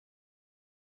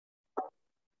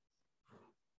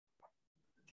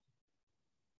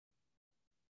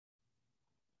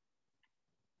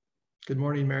Good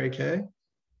morning, Mary Kay.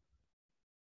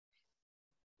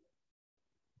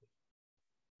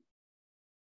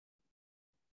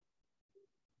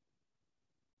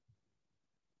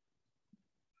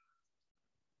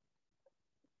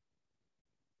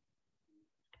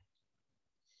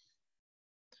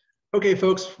 Okay,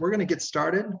 folks, we're going to get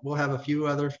started. We'll have a few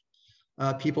other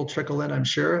people trickle in, I'm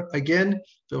sure. Again,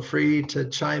 feel free to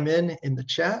chime in the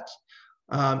chat.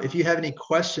 If you have any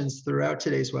questions throughout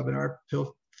today's webinar,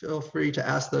 feel free to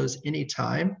ask those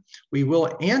anytime. We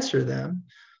will answer them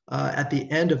at the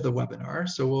end of the webinar.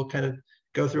 So we'll kind of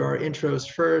go through our intros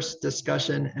first,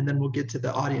 discussion, and then we'll get to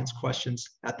the audience questions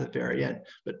at the very end.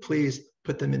 But please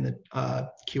put them in the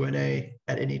Q&A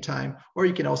at any time, or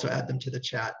you can also add them to the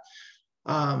chat.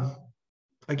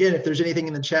 Again, if there's anything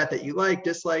in the chat that you like,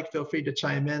 dislike, feel free to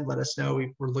chime in. Let us know.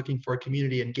 We're looking for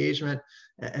community engagement,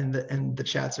 and the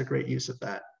chat's a great use of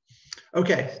that.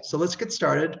 Okay, so let's get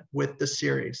started with the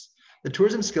series. The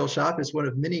Tourism Skillshop is one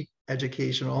of many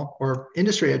educational or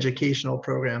industry educational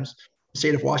programs in the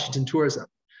state of Washington tourism.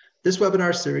 This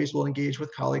webinar series will engage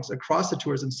with colleagues across the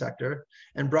tourism sector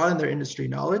and broaden their industry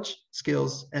knowledge,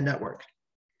 skills, and network.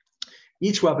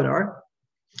 Each webinar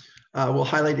will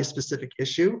highlight a specific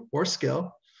issue or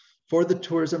skill for the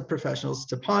tourism professionals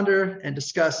to ponder and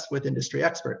discuss with industry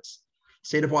experts.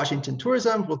 State of Washington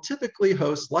Tourism will typically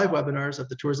host live webinars of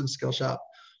the Tourism Skillshop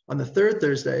on the third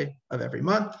Thursday of every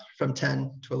month from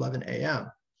 10 to 11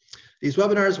 a.m. These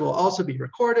webinars will also be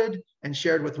recorded and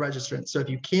shared with registrants. So if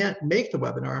you can't make the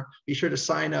webinar, be sure to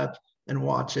sign up and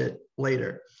watch it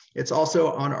later. It's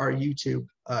also on our YouTube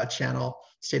channel,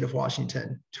 State of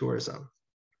Washington Tourism.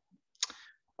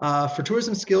 For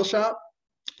Tourism Skillshop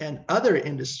and other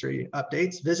industry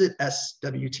updates, visit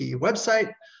SWT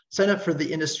website, sign up for the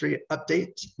industry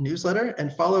update newsletter,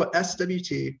 and follow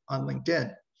SWT on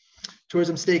LinkedIn.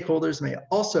 Tourism stakeholders may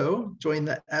also join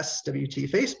the SWT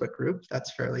Facebook group,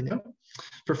 that's fairly new,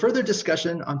 for further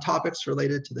discussion on topics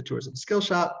related to the Tourism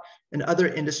Skillshop and other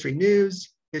industry news,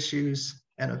 issues,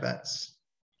 and events.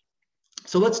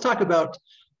 So let's talk about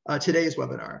today's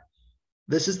webinar.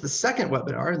 This is the second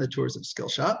webinar in the Tourism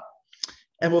Skillshop,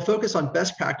 and we'll focus on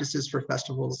best practices for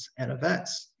festivals and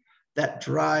events that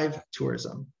drive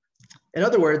tourism. In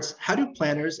other words, how do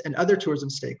planners and other tourism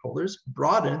stakeholders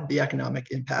broaden the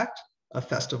economic impact of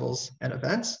festivals and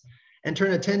events and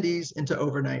turn attendees into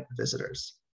overnight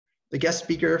visitors? The guest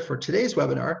speaker for today's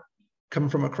webinar come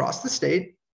from across the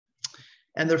state,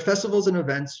 and their festivals and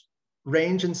events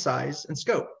range in size and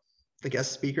scope. The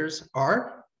guest speakers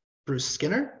are Burce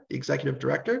Skinner, the Executive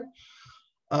Director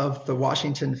of the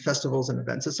Washington Festivals and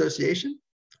Events Association,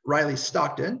 Riley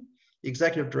Stockton, the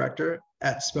Executive Director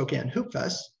at Spokane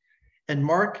Hoopfest, and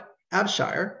Marc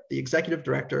Abshire, the Executive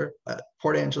Director at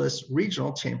Port Angeles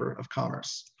Regional Chamber of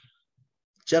Commerce.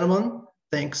 Gentlemen,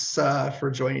 thanks for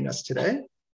joining us today.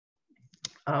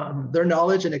 Their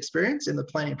knowledge and experience in the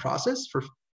planning process for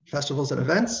festivals and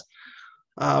events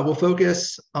will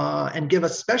focus and give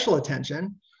us special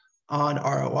attention on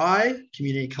ROI,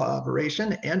 community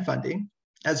collaboration, and funding,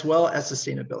 as well as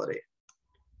sustainability.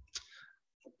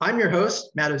 I'm your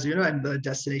host, Matt Ozuna. I'm the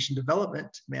Destination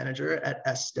Development Manager at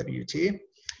SWT.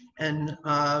 And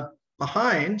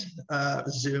behind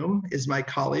Zoom is my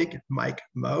colleague, Mike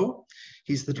Moe.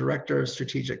 He's the Director of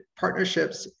Strategic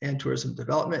Partnerships and Tourism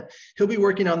Development. He'll be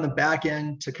working on the back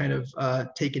end to kind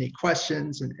of take any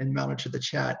questions and monitor the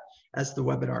chat as the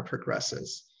webinar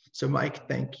progresses. So Mike,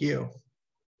 thank you.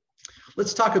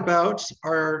 Let's talk about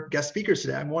our guest speakers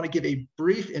today. I want to give a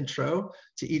brief intro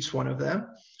to each one of them.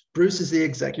 Burce is the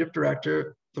Executive Director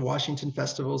of the Washington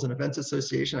Festivals and Events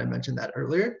Association. I mentioned that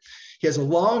earlier. He has a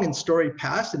long and storied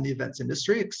past in the events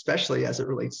industry, especially as it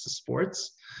relates to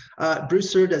sports. Burce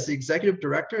served as the Executive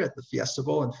Director at the Fiesta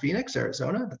Bowl in Phoenix,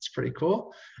 Arizona. That's pretty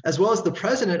cool. As well as the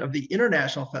President of the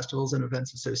International Festivals and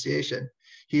Events Association.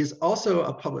 He is also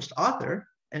a published author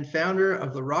and founder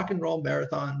of the Rock and Roll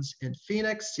Marathons in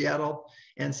Phoenix, Seattle,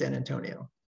 and San Antonio.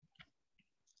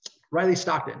 Riley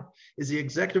Stockton is the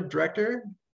Executive Director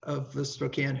of the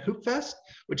Spokane Hoopfest,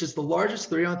 which is the largest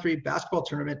 3-on-3 basketball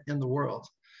tournament in the world.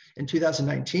 In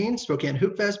 2019, Spokane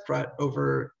Hoopfest brought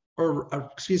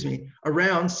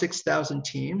around 6,000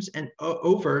 teams and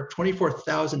over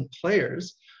 24,000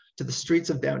 players to the streets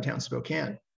of downtown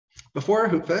Spokane. Before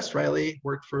Hoopfest, Riley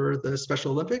worked for the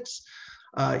Special Olympics,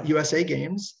 USA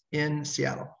Games in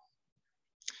Seattle.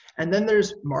 And then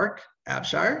there's Marc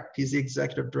Abshire. He's the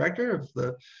Executive Director of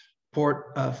the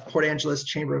Port Angeles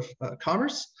Chamber of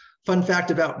Commerce. Fun fact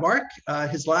about Marc,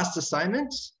 his last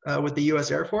assignment with the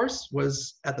US Air Force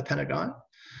was at the Pentagon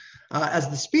as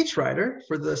the speechwriter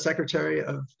for the Secretary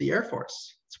of the Air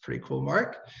Force. It's pretty cool,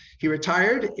 Marc. He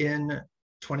retired in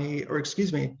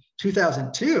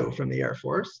 2002 from the Air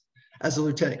Force as a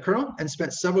lieutenant colonel, and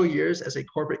spent several years as a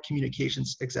corporate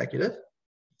communications executive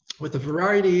with a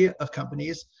variety of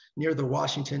companies near the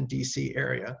Washington, D.C.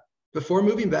 area. Before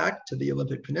moving back to the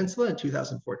Olympic Peninsula in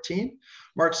 2014,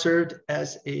 Marc served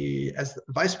as the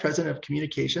Vice President of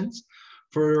Communications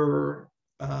for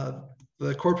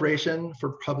the Corporation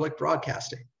for Public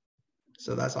Broadcasting.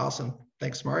 So that's awesome.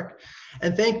 Thanks, Marc.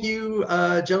 And thank you,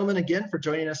 gentlemen, again for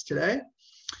joining us today.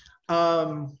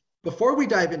 Before we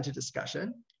dive into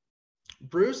discussion,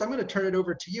 Bruce, I'm going to turn it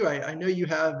over to you. I know you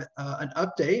have an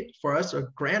update for us, a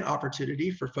grant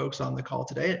opportunity for folks on the call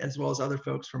today, as well as other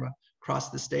folks from across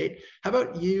the state. How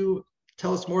about you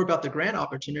tell us more about the grant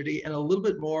opportunity and a little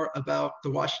bit more about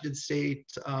the Washington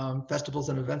State Festivals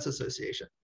and Events Association?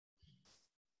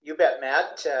 You bet,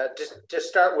 Matt. To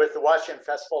start with, the Washington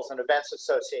Festivals and Events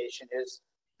Association is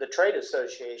the trade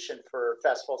association for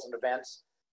festivals and events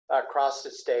across the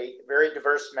state. Very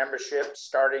diverse membership,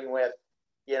 starting with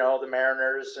the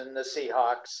Mariners and the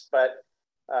Seahawks, but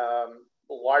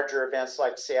larger events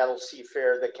like Seattle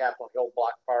Seafair, the Capitol Hill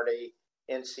Block Party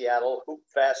in Seattle,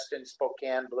 Hoopfest in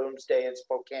Spokane, Bloomsday in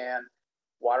Spokane,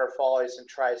 Waterfallies in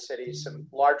Tri-Cities, some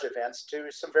large events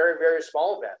to some very, very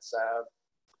small events.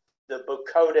 The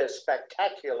Bucota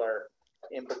Spectacular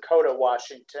in Bucota,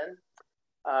 Washington,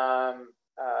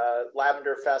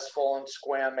 Lavender Festival in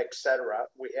Sequim, etc.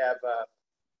 We have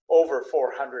over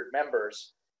 400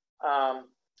 members.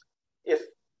 If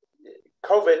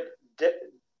COVID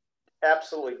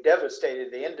absolutely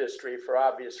devastated the industry for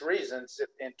obvious reasons,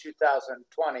 in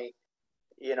 2020,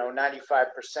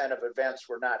 95% of events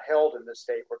were not held in the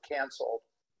state, were canceled.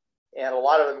 And a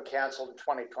lot of them canceled in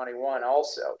 2021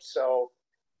 also. So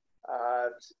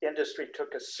industry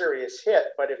took a serious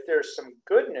hit. But if there's some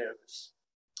good news,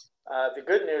 the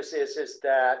good news is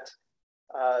that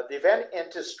the event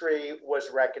industry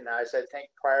was recognized. I think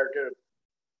prior to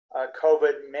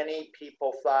COVID, many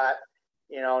people thought,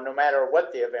 no matter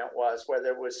what the event was,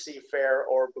 whether it was Seafair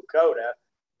or Bucota,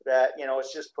 that,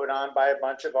 it's just put on by a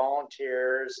bunch of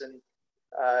volunteers and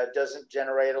doesn't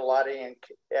generate a lot of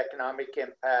economic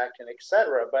impact and et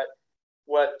cetera. But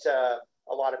what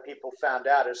a lot of people found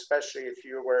out, especially if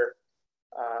you were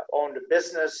owned a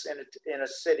business in a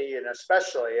city, and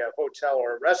especially a hotel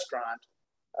or a restaurant,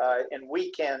 in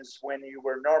weekends when you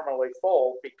were normally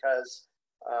full because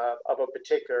of a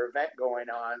particular event going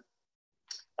on,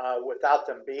 without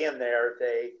them being there,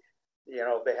 they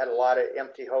had a lot of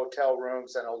empty hotel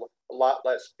rooms and a lot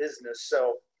less business.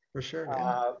 So for sure,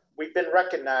 yeah. We've been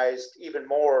recognized even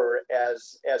more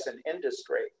as an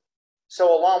industry.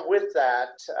 So along with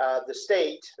that, the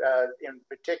state, in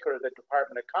particular the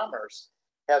Department of Commerce,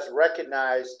 has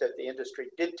recognized that the industry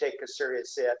did take a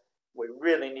serious hit. We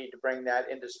really need to bring that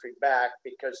industry back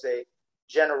because they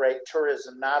generate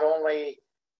tourism not only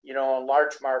in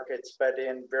large markets, but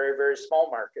in very, very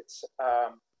small markets,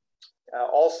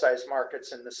 all size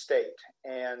markets in the state,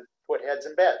 and put heads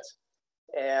in beds.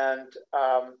 And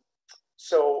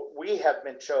so we have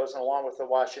been chosen, along with the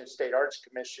Washington State Arts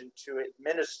Commission, to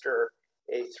administer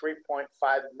a $3.5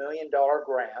 million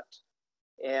grant.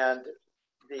 And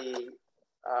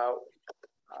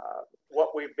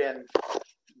what we've been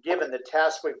given, the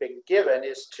task we've been given,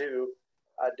 is to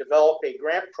develop a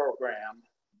grant program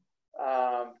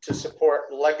to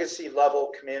support legacy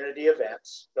level community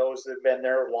events, those that have been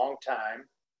there a long time,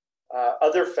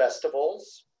 other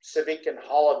festivals, civic and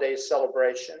holiday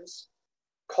celebrations,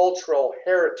 cultural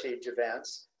heritage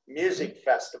events, music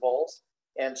festivals,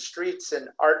 and streets and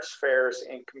arts fairs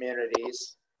in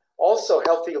communities, also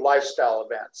healthy lifestyle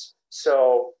events.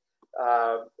 So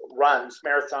runs,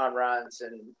 marathon runs,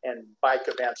 and bike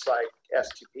events like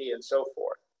STP and so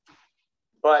forth.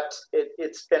 But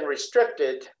it's been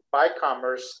restricted by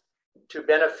Commerce to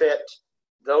benefit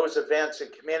those events in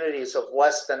communities of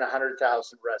less than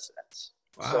 100,000 residents.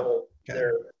 Wow. So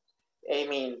they're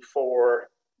aiming for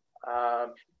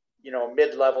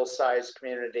mid-level size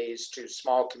communities to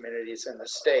small communities in the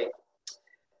state.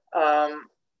 One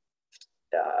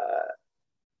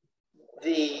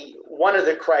of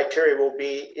the criteria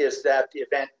is that the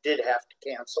event did have to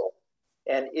cancel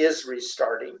and is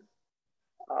restarting.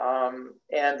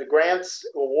 And the grants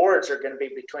awards are going to be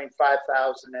between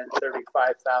 $5,000 and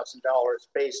 $35,000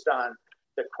 based on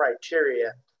the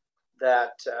criteria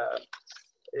that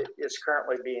is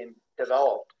currently being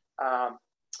developed.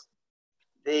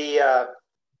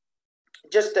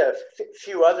 Just a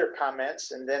few other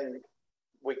comments, and then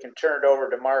we can turn it over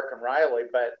to Marc and Riley.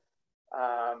 But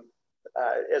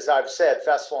as I've said,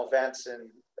 festival events and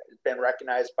been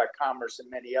recognized by Commerce and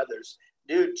many others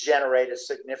do generate a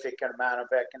significant amount of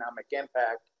economic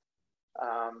impact,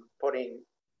 putting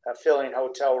filling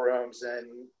hotel rooms and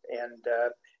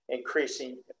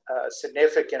increasing a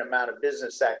significant amount of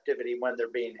business activity when they're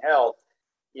being held.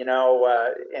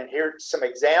 And here's some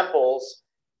examples.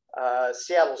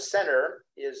 Seattle Center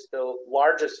is the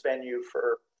largest venue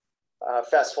for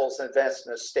festivals and events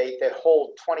in the state. They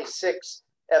hold 26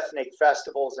 ethnic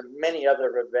festivals and many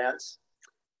other events.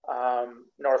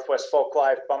 Northwest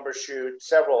Folklife, Bumbershoot,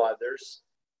 several others.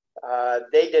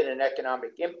 They did an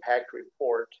economic impact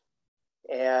report,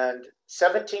 and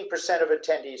 17% of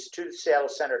attendees to the Seattle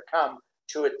Center come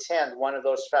to attend one of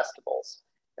those festivals.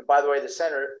 And by the way, the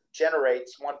center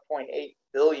generates $1.8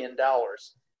 billion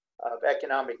of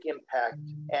economic impact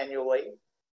annually.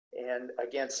 And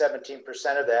again, 17%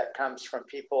 of that comes from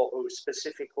people who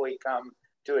specifically come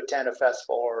to attend a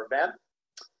festival or event.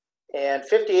 And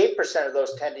 58% of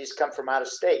those attendees come from out of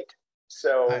state.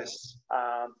 So nice.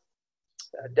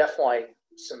 Definitely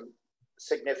some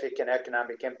significant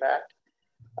economic impact.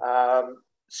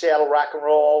 Seattle Rock and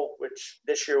Roll, which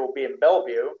this year will be in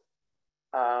Bellevue,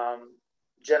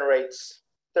 generates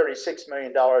 $36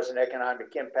 million in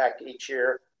economic impact each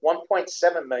year.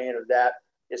 1.7 million of that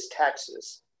is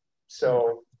taxes.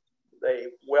 So they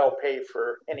well pay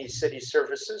for any city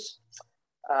services.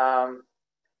 And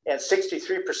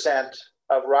 63%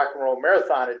 of Rock and Roll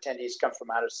Marathon attendees come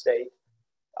from out of state.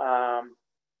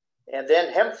 And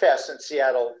then HempFest in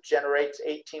Seattle generates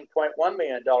 $18.1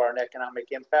 million in economic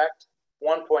impact,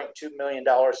 $1.2 million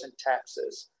in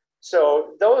taxes.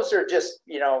 So those are just,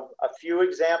 a few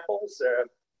examples.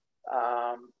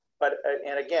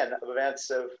 And again, events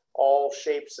of all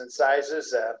shapes and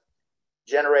sizes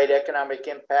generate economic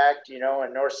impact. In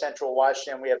North Central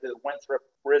Washington, we have the Winthrop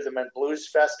Rhythm and Blues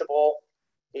Festival.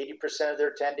 80% of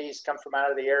their attendees come from out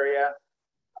of the area.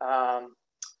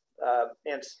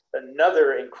 And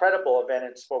another incredible event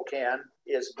in Spokane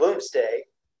is Bloomsday.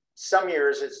 Some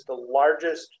years it's the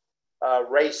largest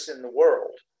race in the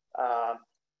world.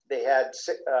 They had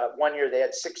one year they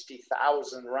had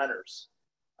 60,000 runners,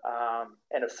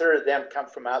 and a third of them come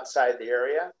from outside the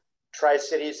area.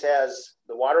 Tri-Cities has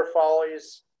the water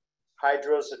follies.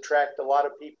 Hydros attract a lot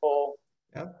of people.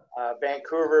 Yep.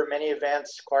 Vancouver, many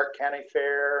events. Clark County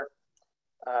Fair.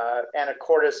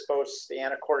 Anacortes boasts the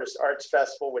Anacortes Arts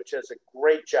Festival, which does a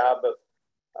great job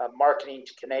of marketing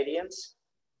to Canadians.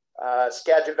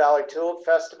 Skagit Valley Tulip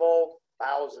Festival,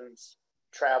 thousands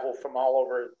travel from all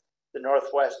over the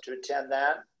Northwest to attend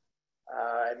that.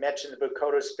 I mentioned the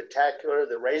Bukoto Spectacular,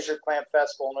 the Razor Clamp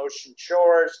Festival in Ocean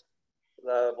Shores,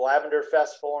 the Lavender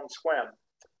Festival in Sequim.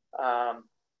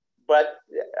 But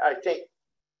I think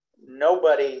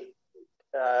nobody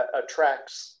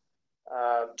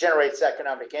generates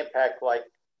economic impact like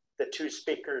the two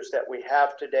speakers that we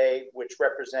have today, which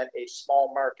represent a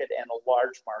small market and a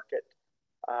large market.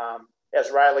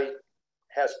 As Riley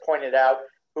has pointed out,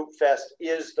 Hoopfest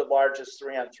is the largest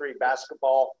 3-on-3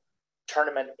 basketball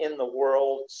tournament in the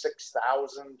world,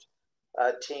 6,000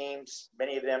 teams.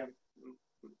 Many of them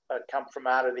come from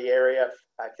out of the area,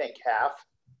 I think half.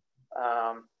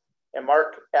 And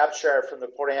Marc Abshire from the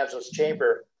Port Angeles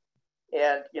Chamber.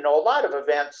 And, a lot of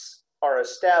events are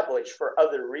established for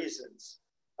other reasons.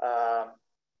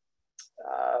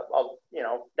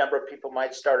 Number of people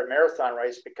might start a marathon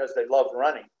race because they love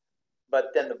running.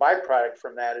 But then the byproduct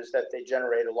from that is that they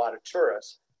generate a lot of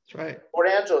tourists. That's right. Port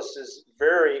Angeles is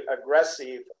very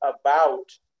aggressive about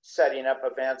setting up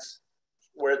events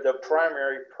where the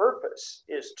primary purpose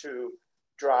is to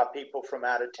draw people from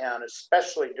out of town,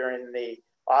 especially during the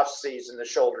off-season, the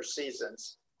shoulder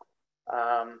seasons.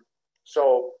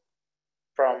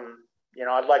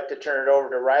 I'd like to turn it over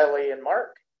to Riley and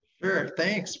Marc. Sure,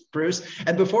 thanks, Bruce.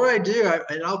 And before I do,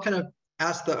 I'll kind of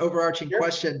ask the overarching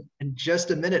question in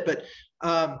just a minute, but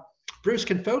Bruce,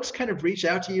 can folks kind of reach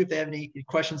out to you if they have any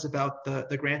questions about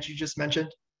the grant you just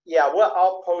mentioned? Yeah, well,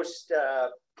 I'll post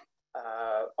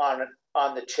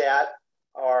on the chat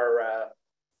our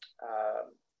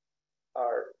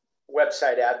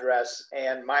website address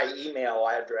and my email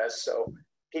address so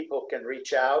people can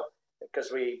reach out,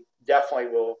 because we definitely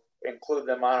will include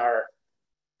them on our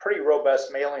pretty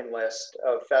robust mailing list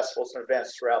of festivals and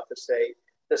events throughout the state.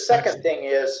 The second thing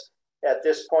is, at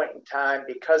this point in time,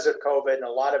 because of COVID and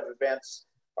a lot of events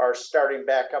are starting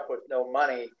back up with no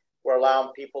money, we're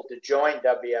allowing people to join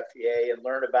WFEA and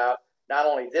learn about not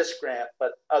only this grant,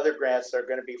 but other grants that are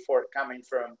going to be forthcoming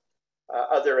from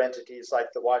other entities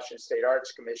like the Washington State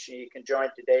Arts Commission. You can join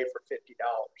today for $50.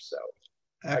 So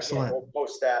excellent. Again, we'll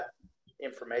post that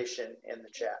information in the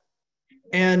chat.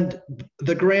 And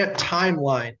the grant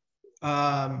timeline,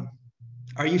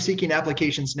 are you seeking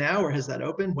applications now, or has that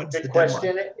opened? What's Good the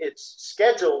question. deadline? It's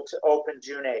scheduled to open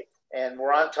June 8th, and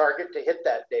we're on target to hit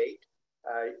that date.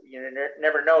 You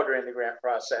never know during the grant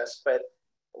process, but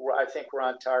I think we're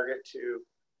on target to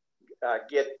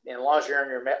get, as long as you're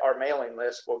on our mailing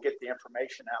list, we'll get the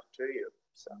information out to you.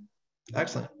 So.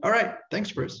 Excellent. All right.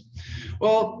 Thanks, Bruce.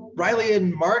 Well, Riley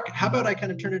and Mark, how about I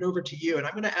kind of turn it over to you? And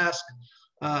I'm going to ask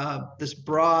this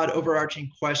broad overarching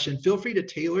question. Feel free to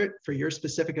tailor it for your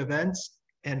specific events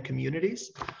and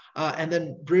communities. And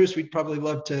then Bruce, we'd probably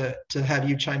love to have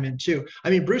you chime in too. I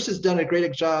mean, Bruce has done a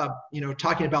great job,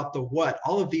 talking about the what,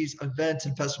 all of these events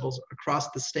and festivals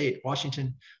across the state.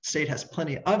 Washington State has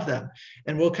plenty of them.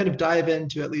 And we'll kind of dive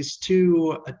into at least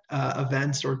two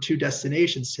events or two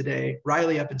destinations today,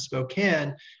 Riley up in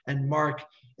Spokane and Mark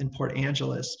in Port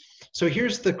Angeles. So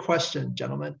here's the question,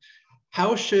 gentlemen.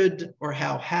 How should or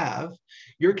how have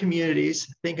your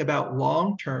communities think about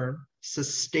long-term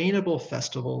sustainable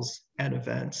festivals and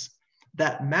events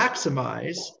that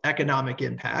maximize economic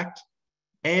impact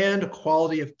and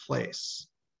quality of place?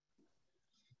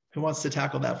 Who wants to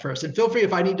tackle that first? And feel free,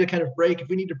 if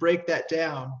we need to break that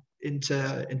down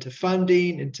into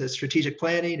funding, into strategic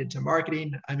planning, into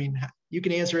marketing, I mean, you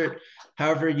can answer it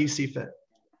however you see fit.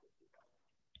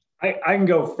 I can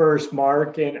go first,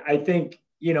 Mark. And I think,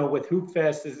 with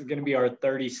Hoopfest, this is going to be our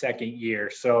 32nd year.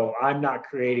 So I'm not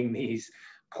creating these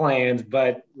plans,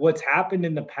 but what's happened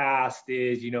in the past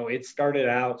is, it started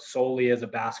out solely as a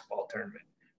basketball tournament,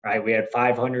 right? We had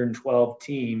 512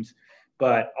 teams,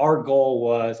 but our goal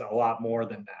was a lot more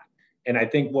than that. And I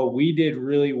think what we did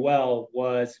really well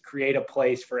was create a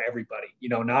place for everybody.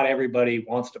 Not everybody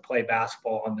wants to play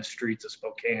basketball on the streets of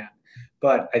Spokane,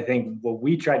 but I think what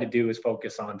we tried to do is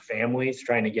focus on families,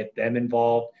 trying to get them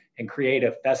involved and create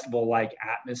a festival-like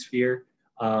atmosphere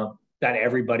that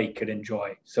everybody could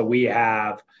enjoy. So we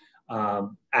have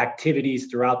activities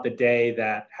throughout the day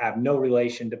that have no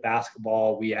relation to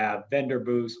basketball. We have vendor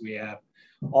booths. We have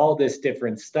all this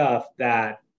different stuff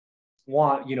that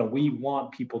we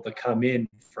want people to come in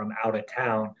from out of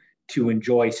town to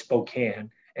enjoy Spokane.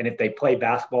 And if they play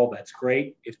basketball, that's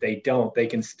great. If they don't, they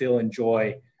can still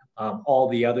enjoy all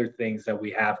the other things that we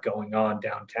have going on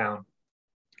downtown.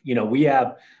 We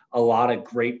have a lot of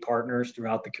great partners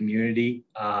throughout the community.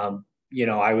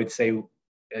 I would say,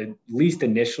 at least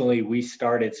initially, we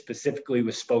started specifically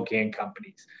with Spokane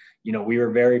companies. We were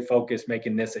very focused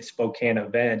making this a Spokane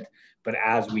event, but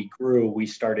as we grew, we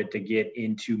started to get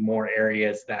into more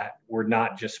areas that were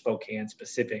not just Spokane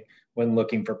specific when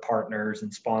looking for partners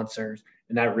and sponsors.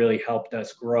 And that really helped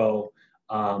us grow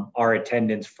our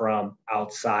attendance from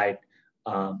outside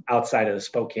of the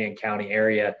Spokane County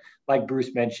area. Like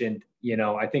Bruce mentioned,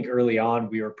 I think early on,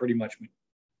 we were pretty much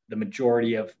the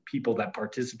majority of people that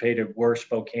participated were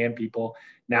Spokane people.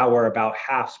 Now we're about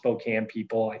half Spokane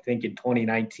people. I think in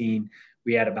 2019,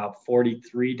 we had about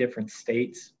 43 different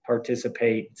states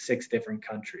participate in 6 different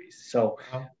countries. So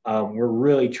we're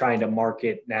really trying to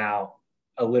market now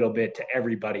a little bit to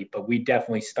everybody, but we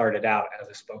definitely started out as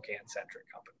a Spokane-centric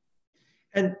company.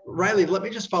 And Riley, let me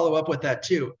just follow up with that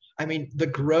too. I mean, the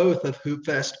growth of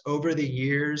Hoopfest over the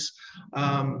years,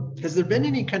 has there been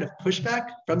any kind of pushback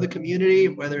from the community,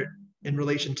 whether in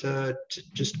relation to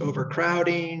just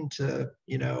overcrowding, to,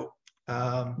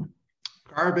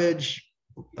 garbage,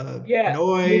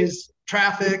 noise,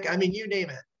 traffic? I mean, you name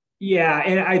it. Yeah,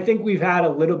 and I think we've had a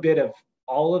little bit of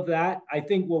all of that. I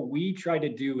think what we try to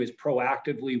do is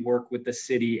proactively work with the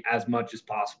city as much as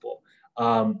possible.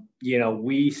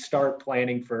 We start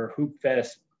planning for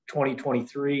Hoopfest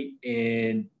 2023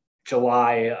 in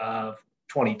July of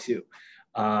 22.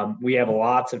 We have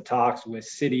lots of talks with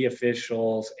city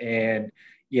officials, and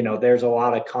there's a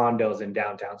lot of condos in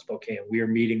downtown Spokane. We are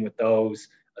meeting with those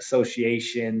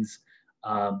associations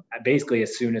basically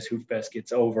as soon as Hoopfest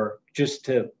gets over, just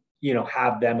to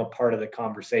have them a part of the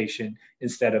conversation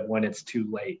instead of when it's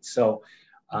too late. So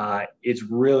it's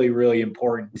really, really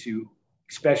important to,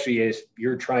 especially as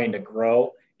you're trying to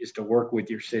grow, is to work with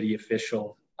your city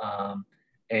official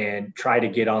and try to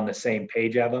get on the same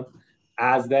page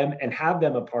as them and have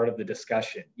them a part of the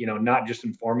discussion, not just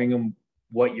informing them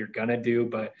what you're going to do,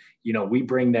 but, we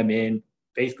bring them in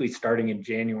basically starting in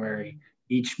January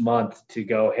each month to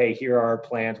go, hey, here are our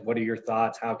plans. What are your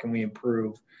thoughts? How can we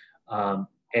improve?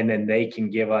 And then they can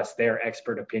give us their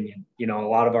expert opinion. A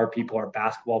lot of our people are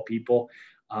basketball people.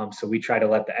 So we try to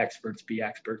let the experts be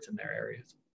experts in their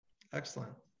areas.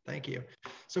 Excellent. Thank you.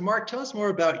 So Mark, tell us more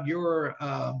about your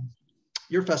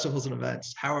festivals and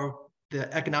events, how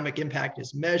the economic impact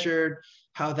is measured,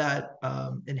 how that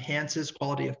enhances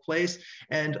quality of place.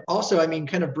 And also, I mean,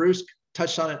 kind of Bruce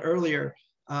touched on it earlier,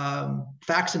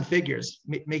 facts and figures,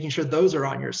 making sure those are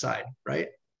on your side, right?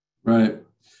 Right.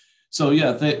 So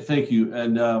yeah, thank you.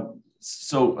 And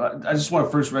so I just want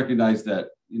to first recognize that,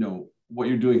 what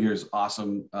you're doing here is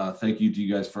awesome. Thank you to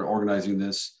you guys for organizing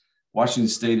this. Washington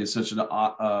State is such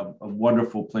a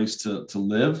wonderful place to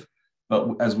live,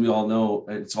 but as we all know,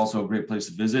 it's also a great place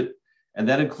to visit. And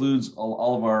that includes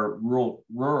all of our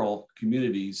rural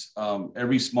communities.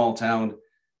 Every small town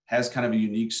has kind of a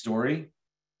unique story.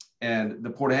 And the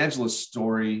Port Angeles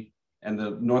story and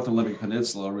the North Olympic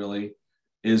Peninsula really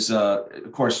is,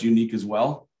 of course, unique as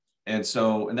well. And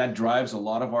that drives a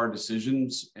lot of our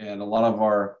decisions and a lot of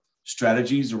our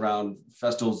strategies around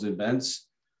festivals and events.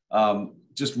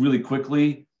 Just really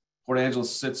quickly, Port Angeles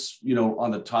sits,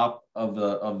 on the top of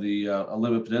the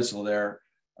Olympic Peninsula there,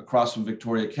 across from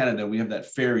Victoria, Canada. We have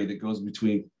that ferry that goes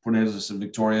between Port Angeles and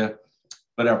Victoria,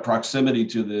 but our proximity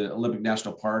to the Olympic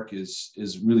National Park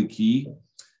is really key.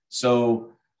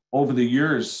 So over the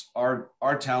years, our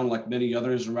town, like many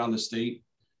others around the state,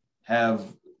 have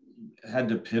had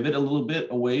to pivot a little bit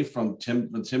away from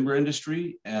the timber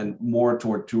industry and more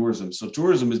toward tourism. So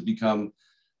tourism has become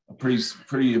a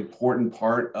pretty important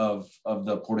part of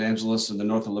the Port Angeles and the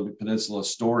North Olympic Peninsula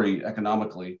story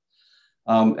economically.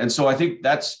 And so I think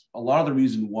that's a lot of the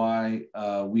reason why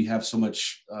we have so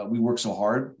much, we work so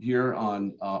hard here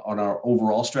on our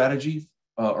overall strategy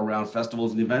around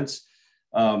festivals and events.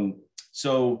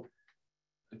 So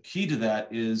the key to that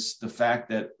is the fact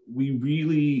that we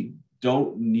really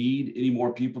don't need any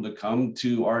more people to come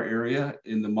to our area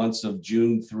in the months of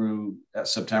June through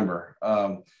September.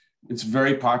 It's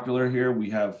very popular here.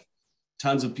 We have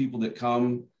tons of people that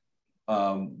come.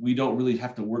 We don't really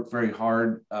have to work very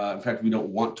hard. In fact, we don't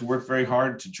want to work very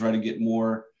hard to try to get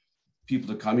more people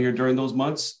to come here during those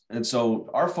months. And so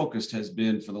our focus has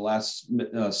been for the last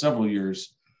several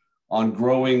years on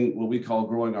growing what we call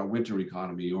growing our winter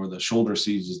economy, or the shoulder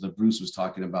seasons that Bruce was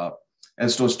talking about. And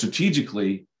so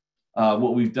strategically,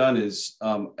 what we've done is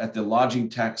at the Lodging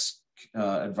Tax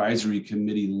Advisory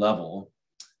Committee level,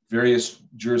 various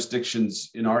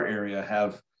jurisdictions in our area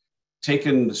have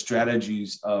taken the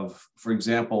strategies of, for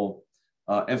example,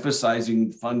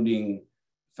 emphasizing funding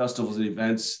festivals and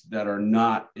events that are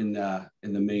not in the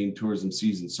main tourism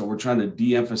season. So we're trying to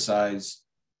de-emphasize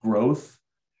growth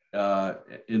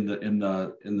in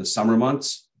the summer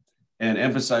months and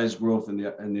emphasize growth in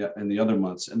the other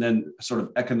months. And then sort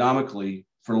of economically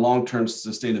for long-term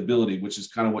sustainability, which is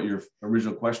kind of what your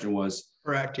original question was.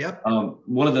 Correct. Yep.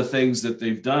 One of the things that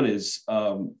they've done is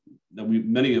that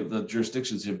many of the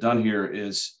jurisdictions have done here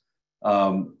is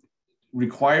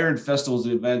required festivals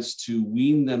and events to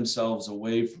wean themselves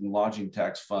away from lodging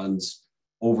tax funds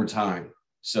over time.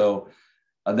 So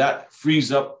that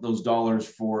frees up those dollars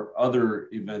for other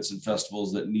events and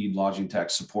festivals that need lodging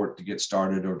tax support to get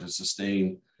started or to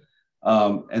sustain.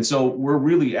 And so we're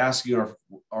really asking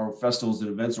our festivals and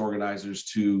events organizers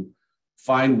to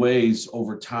find ways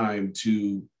over time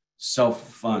to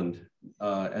self-fund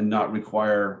and not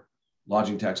require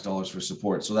lodging tax dollars for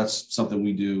support. So that's something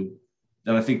we do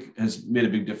that I think has made a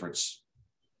big difference.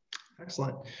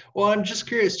 Excellent. Well, I'm just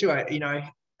curious too.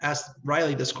 I asked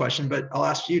Riley this question, but I'll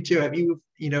ask you too. Have you,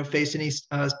 faced any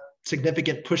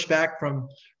significant pushback from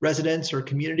residents or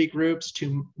community groups,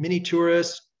 too many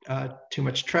tourists, too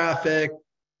much traffic,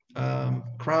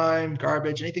 crime,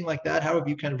 garbage, anything like that? How have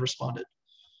you kind of responded?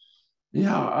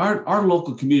 Yeah, our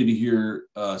local community here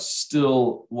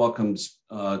still welcomes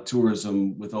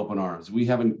tourism with open arms. We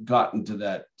haven't gotten to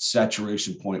that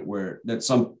saturation point that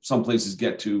some places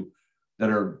get to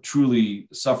that are truly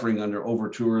suffering under over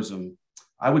tourism.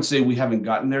 I would say we haven't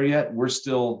gotten there yet. We're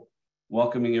still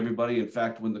welcoming everybody. In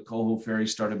fact, when the Coho ferry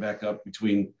started back up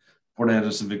between Port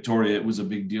Angeles and Victoria, it was a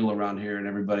big deal around here, and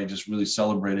everybody just really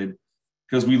celebrated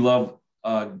because we love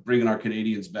bringing our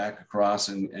Canadians back across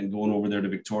and going over there to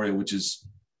Victoria, which is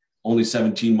only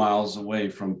 17 miles away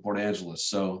from Port Angeles.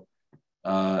 So,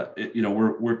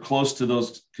 we're close to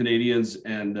those Canadians,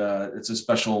 and it's a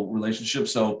special relationship.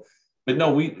 So, but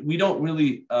no, we don't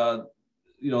really,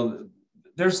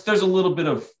 there's a little bit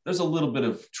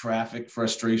of traffic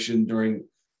frustration during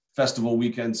festival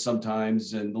weekends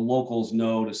sometimes, and the locals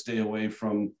know to stay away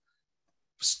from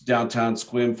downtown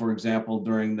Sequim, for example,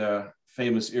 during the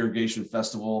famous irrigation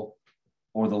festival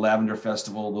or the lavender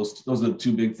festival. Those are the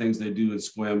two big things they do in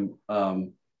Sequim.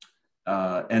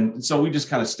 And so we just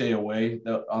kind of stay away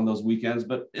on those weekends,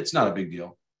 but it's not a big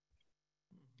deal.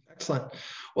 Excellent.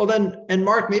 Well then, and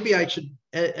Marc, maybe I should,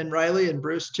 and Riley and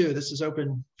Bruce too, this is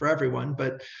open for everyone,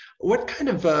 but what kind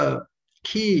of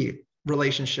key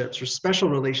relationships or special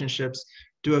relationships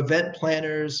do event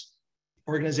planners,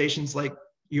 organizations like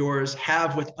yours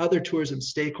have with other tourism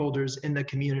stakeholders in the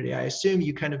community? I assume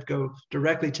you kind of go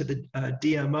directly to the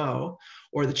DMO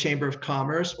or the Chamber of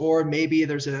Commerce, or maybe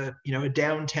there's a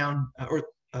downtown or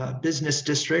business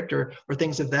district or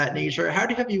things of that nature? How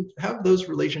have those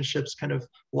relationships kind of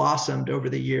blossomed over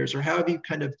the years, or how have you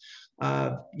kind of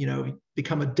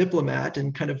become a diplomat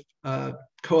and kind of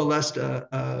coalesced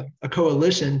a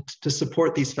coalition to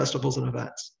support these festivals and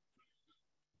events?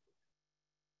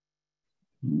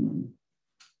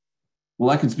 Well,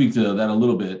 I can speak to that a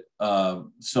little bit.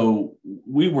 So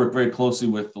we work very closely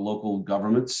with the local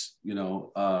governments,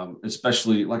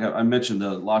 especially like I mentioned,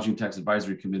 the Lodging Tax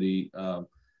Advisory Committee.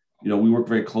 We work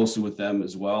very closely with them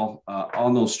as well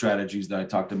on those strategies that I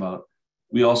talked about.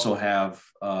 We also have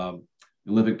the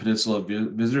Olympic Peninsula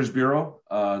Visitors Bureau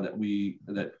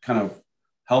that kind of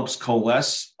helps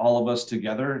coalesce all of us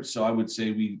together. So I would say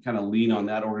we kind of lean on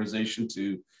that organization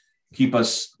to keep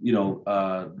us,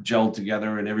 gelled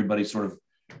together and everybody sort of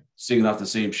singing off the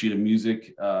same sheet of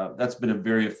music. That's been a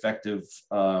very effective,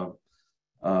 I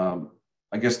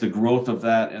guess the growth of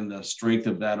that and the strength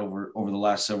of that over the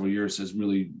last several years has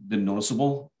really been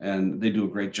noticeable, and they do a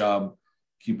great job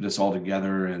keeping us all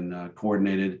together and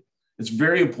coordinated. It's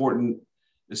very important,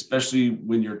 especially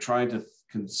when you're trying to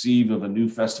conceive of a new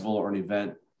festival or an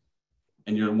event,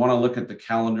 and you want to look at the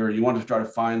calendar, you want to try to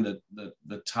find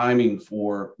the timing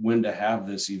for when to have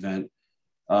this event,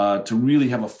 to really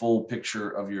have a full picture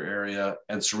of your area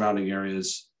and surrounding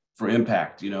areas for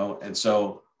impact, And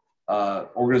so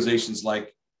organizations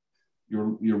like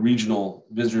your regional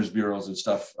visitors bureaus and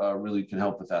stuff really can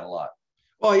help with that a lot.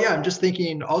 Well, yeah, I'm just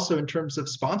thinking also in terms of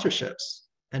sponsorships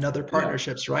and other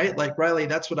partnerships, right? Like Riley,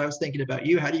 that's what I was thinking about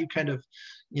you. How do you kind of,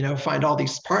 find all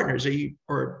these partners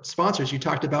or sponsors? You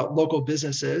talked about local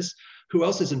businesses. Who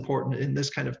else is important in this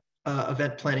kind of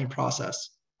event planning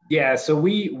process? Yeah, so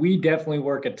we definitely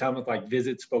work a ton with like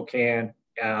Visit Spokane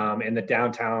and the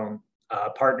downtown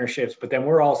partnerships, but then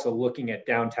we're also looking at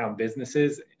downtown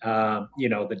businesses.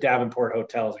 The Davenport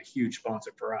Hotel is a huge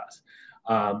sponsor for us.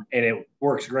 And it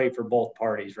works great for both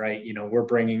parties, right? We're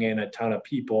bringing in a ton of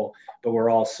people, but we're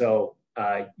also,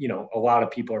 a lot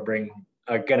of people are going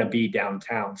to be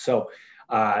downtown. So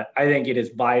I think it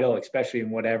is vital, especially in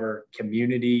whatever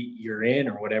community you're in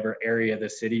or whatever area of the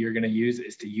city you're going to use,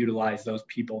 is to utilize those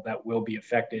people that will be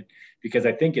affected, because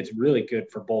I think it's really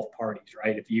good for both parties,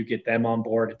 right? If you get them on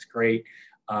board, it's great.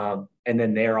 And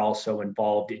then they're also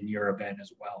involved in your event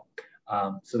as well.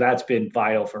 So that's been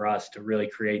vital for us to really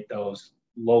create those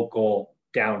local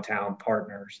downtown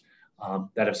partners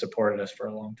that have supported us for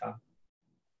a long time.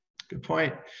 Good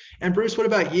point. And Bruce, what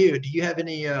about you? Do you have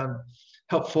any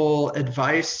helpful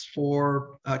advice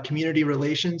for community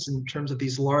relations in terms of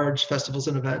these large festivals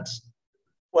and events?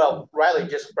 Well, Riley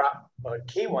just brought a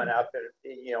key one up.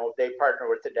 They partner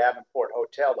with the Davenport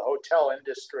Hotel. The hotel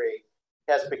industry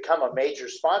has become a major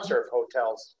sponsor of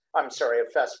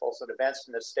festivals and events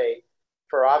in the state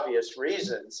for obvious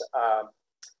reasons,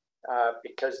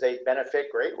 because they benefit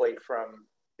greatly from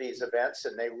these events,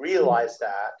 and they realize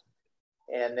that.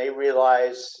 And they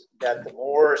realize that the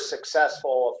more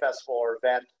successful a festival or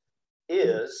event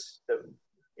is, the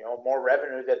more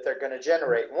revenue that they're going to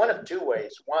generate. One of two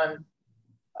ways: one,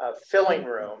 filling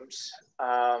rooms,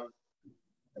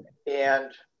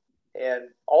 and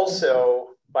also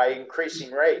by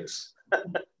increasing rates.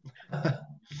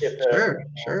 If the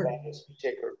event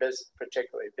is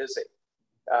particularly busy.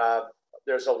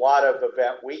 There's a lot of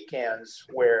event weekends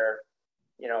where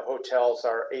hotels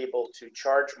are able to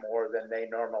charge more than they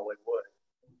normally would.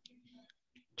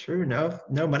 True.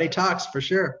 No, money talks for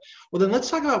sure. Well, then let's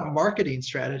talk about marketing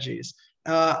strategies.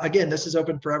 Again, this is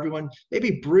open for everyone.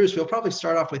 Maybe Bruce, we'll probably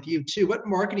start off with you too. What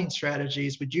marketing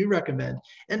strategies would you recommend?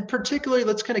 And particularly,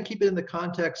 let's kind of keep it in the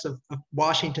context of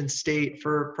Washington State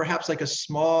for perhaps like a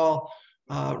small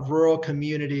rural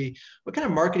community. What kind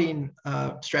of marketing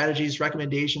strategies,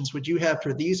 recommendations would you have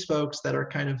for these folks that are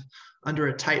kind of under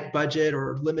a tight budget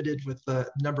or limited with the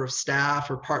number of staff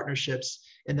or partnerships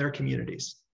in their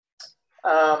communities?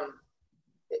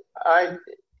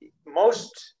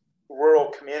 Most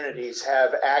rural communities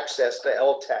have access to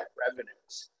LTAC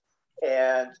revenues.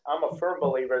 And I'm a firm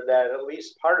believer that at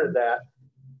least part of that,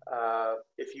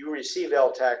 if you receive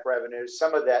LTAC revenues,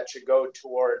 some of that should go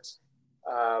towards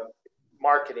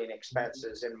marketing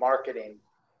expenses and marketing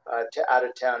to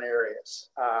out-of-town areas.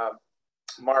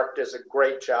 Marc does a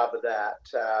great job of that.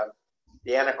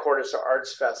 The Anacortes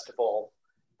Arts Festival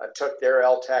took their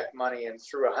LTAC money and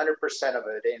threw 100% of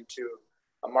it into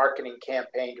a marketing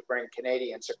campaign to bring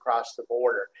Canadians across the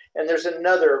border. And there's a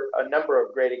number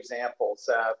of great examples.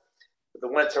 The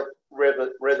Winter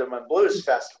Rhythm and Blues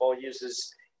Festival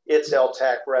uses its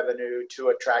LTAC revenue to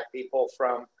attract people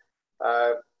from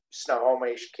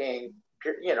Snohomish, King,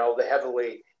 the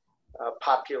heavily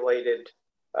populated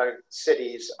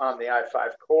cities on the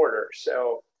I-5 corridor.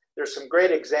 So there's some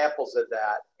great examples of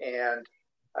that. And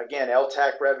again,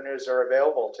 LTAC revenues are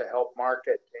available to help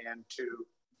market and to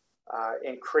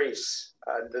increase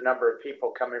the number of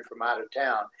people coming from out of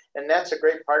town. And that's a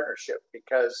great partnership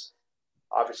because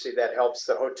obviously that helps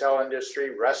the hotel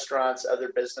industry, restaurants,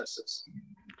 other businesses.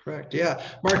 Correct. Yeah.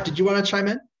 Marc, did you want to chime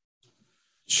in?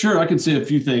 Sure, I can say a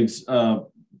few things.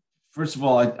 First of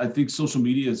all, I think social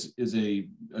media is a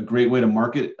great way to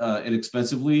market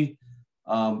inexpensively.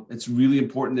 It's really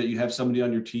important that you have somebody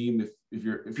on your team. If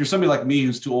you're somebody like me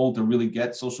who's too old to really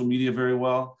get social media very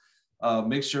well,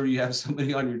 make sure you have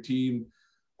somebody on your team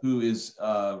who is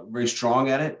very strong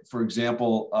at it. For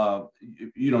example,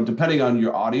 depending on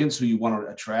your audience who you want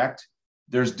to attract,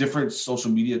 there's different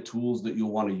social media tools that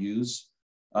you'll want to use.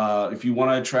 If you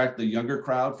want to attract the younger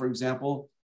crowd, for example,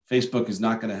 Facebook is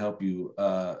not going to help you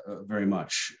very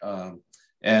much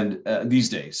these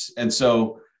days. And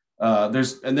so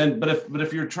but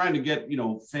if you're trying to get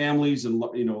families and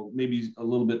maybe a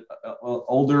little bit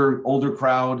older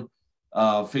crowd,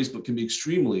 Facebook can be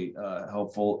extremely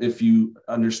helpful if you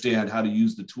understand how to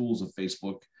use the tools of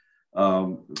Facebook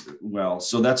well.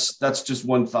 So that's just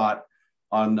one thought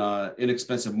on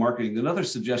inexpensive marketing. Another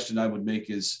suggestion I would make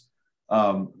is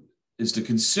to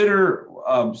consider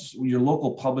your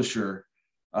local publisher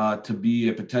to be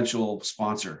a potential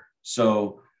sponsor.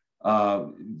 So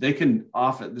they can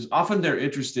often they're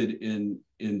interested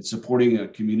in supporting a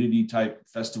community type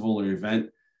festival or event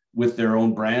with their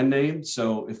own brand name.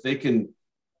 So if they can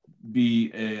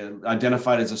be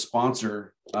identified as a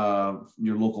sponsor,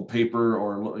 your local paper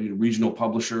or regional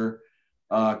publisher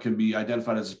can be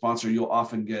identified as a sponsor, you'll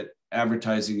often get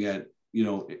advertising at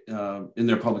in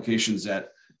their publications at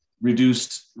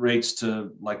reduced rates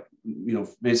to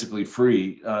basically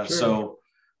free. Sure.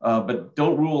 But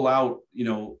don't rule out,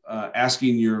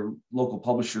 asking your local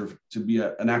publisher to be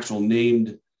an actual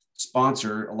named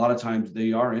sponsor. A lot of times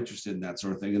they are interested in that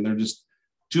sort of thing, and they're just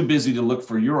too busy to look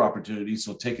for your opportunity.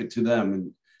 So take it to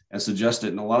them and suggest it.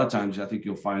 And a lot of times I think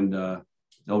you'll find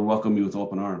they'll welcome you with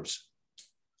open arms.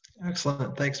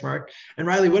 Excellent. Thanks, Marc. And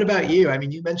Riley, what about you? I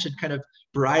mean, you mentioned kind of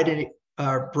broadening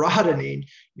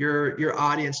your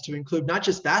audience to include not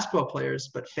just basketball players,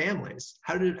 but families.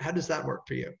 How does that work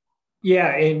for you?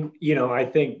 Yeah. And, I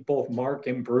think both Marc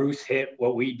and Bruce hit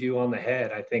what we do on the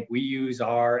head. I think we use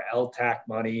our LTAC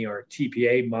money or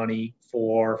TPA money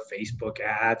for Facebook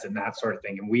ads and that sort of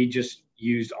thing. And we just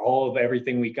used all of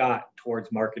everything we got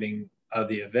towards marketing of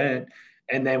the event.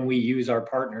 And then we use our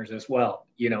partners as well.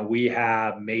 We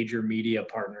have major media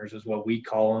partners is what we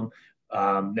call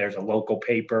them. There's a local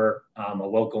paper, a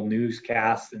local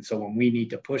newscast. And so when we need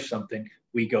to push something,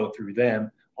 we go through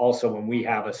them. Also, when we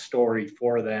have a story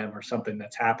for them or something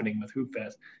that's happening with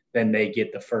Hoopfest, then they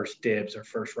get the first dibs or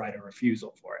first right of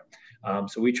refusal for it.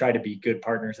 So we try to be good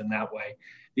partners in that way.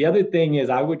 The other thing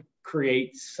is I would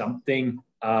create something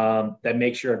that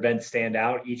makes your event stand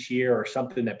out each year or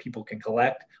something that people can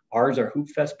collect. Ours are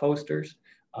Hoopfest posters.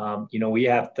 We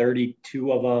have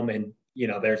 32 of them, and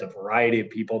there's a variety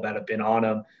of people that have been on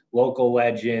them, local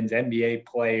legends, NBA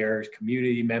players,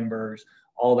 community members,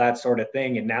 all that sort of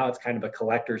thing. And now it's kind of a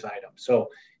collector's item. So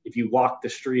if you walk the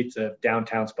streets of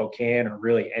downtown Spokane or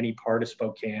really any part of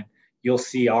Spokane, you'll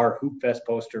see our Hoopfest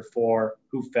poster for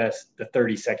Hoopfest, the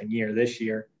 32nd year this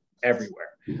year, everywhere.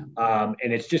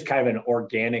 And it's just kind of an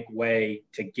organic way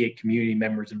to get community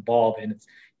members involved. And it's,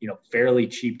 fairly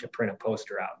cheap to print a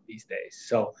poster out these days.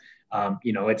 So,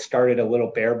 it started a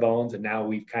little bare bones and now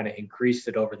we've kind of increased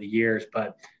it over the years.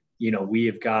 But, we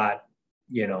have got,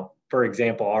 for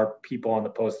example, our people on the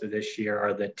poster this year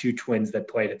are the two twins that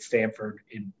played at Stanford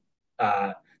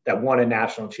that won a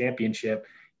national championship,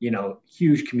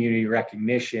 huge community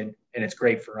recognition. And it's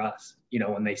great for us.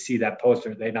 When they see that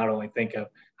poster, they not only think of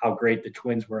how great the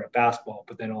twins were at basketball,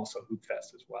 but then also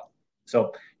Hoopfest as well.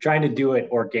 So trying to do it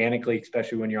organically,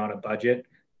 especially when you're on a budget,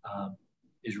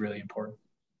 is really important.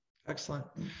 Excellent.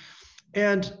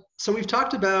 And so we've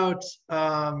talked about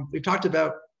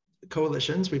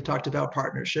coalitions, we've talked about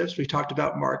partnerships, we've talked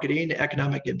about marketing,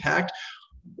 economic impact.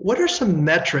 What are some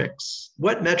metrics?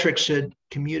 What metrics should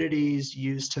communities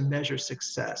use to measure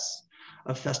success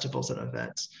of festivals and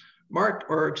events?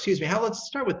 Let's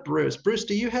start with Bruce. Bruce,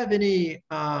 do you have any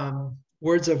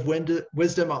words of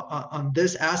wisdom on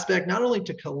this aspect, not only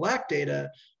to collect data,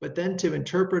 but then to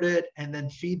interpret it and then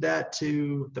feed that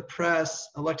to the press,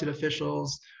 elected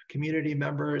officials, community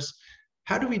members?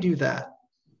 How do we do that?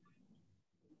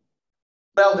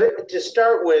 Well, to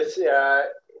start with,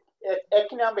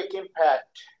 economic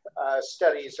impact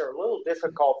studies are a little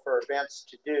difficult for events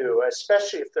to do,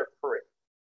 especially if they're free.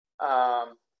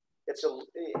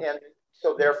 and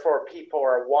so therefore people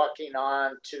are walking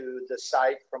on to the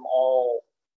site from all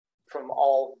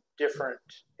different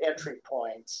entry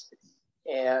points,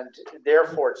 and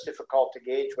therefore it's difficult to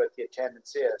gauge what the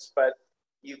attendance is. But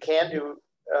you can do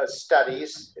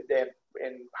studies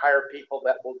and hire people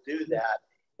that will do that,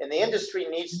 and the industry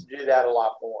needs to do that a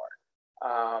lot more.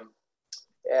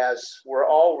 As we're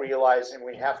all realizing,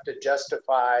 we have to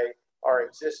justify our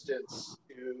existence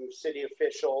to city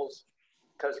officials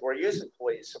because we're using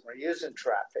police and we're using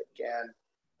traffic,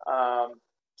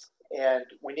 and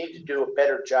we need to do a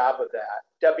better job of that.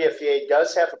 WFEA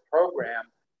does have a program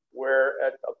where,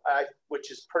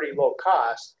 which is pretty low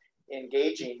cost,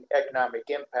 engaging economic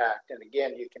impact. And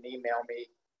again, you can email me,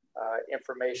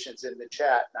 information's in the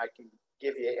chat, and I can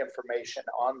give you information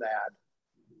on that.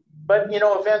 But,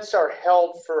 events are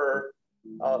held for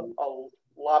a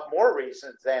lot more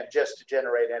reasons than just to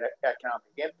generate an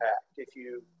economic impact. If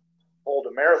you hold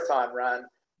a marathon run,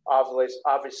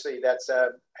 obviously that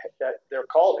they're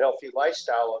called healthy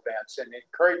lifestyle events, and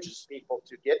encourages people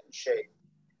to get in shape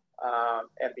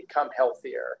and become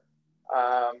healthier.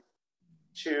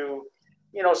 To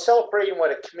celebrating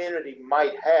what a community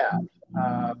might have.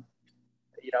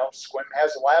 Sequim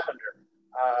has lavender.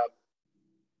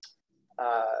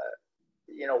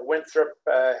 Winthrop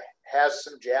has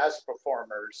some jazz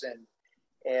performers,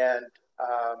 and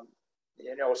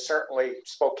certainly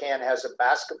Spokane has a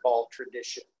basketball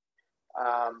tradition.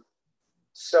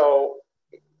 So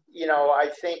I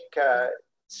think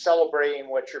celebrating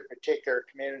what your particular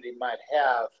community might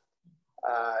have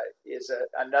is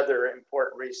another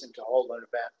important reason to hold an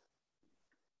event.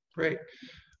 Great.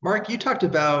 Marc, you talked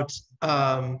about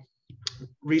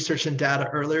research and data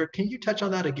earlier. Can you touch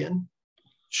on that again?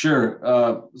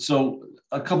 Sure. So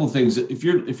a couple of things. If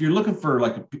you're looking for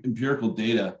like empirical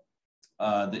data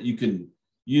that you can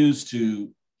use to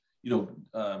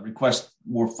request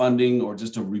more funding or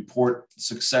just to report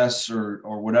success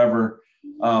or whatever,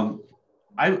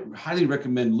 I highly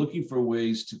recommend looking for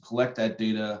ways to collect that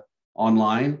data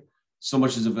online. So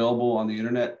much is available on the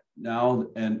internet now,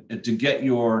 and to get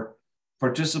your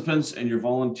participants and your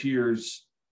volunteers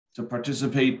to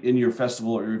participate in your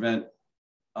festival or your event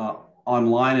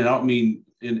online. And I don't mean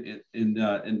in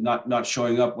not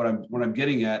showing up. What I'm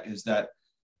getting at is that,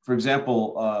 for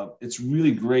example, it's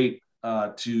really great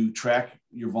to track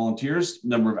your volunteers,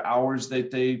 number of hours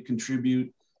that they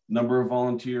contribute, number of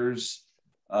volunteers,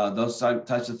 those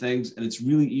types of things. And it's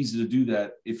really easy to do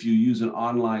that if you use an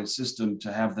online system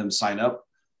to have them sign up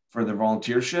for their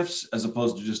volunteer shifts, as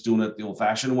opposed to just doing it the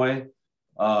old-fashioned way.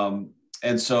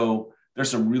 And so there's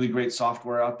some really great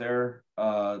software out there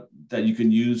that you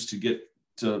can use to get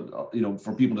to,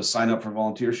 for people to sign up for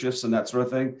volunteer shifts and that sort of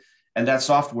thing. And that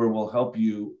software will help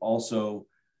you also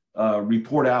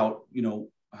report out,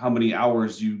 how many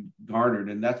hours you garnered.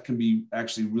 And that can be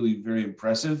actually really very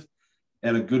impressive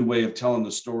and a good way of telling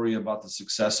the story about the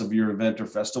success of your event or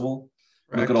festival.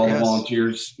 Correct. Look at all the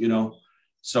volunteers,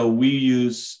 So we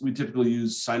typically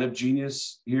use Sign Up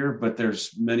Genius here, but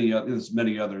there's many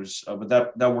others, but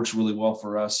that works really well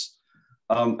for us.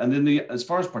 And then as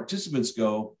far as participants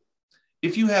go,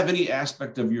 if you have any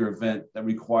aspect of your event that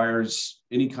requires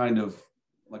any kind of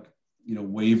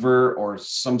waiver or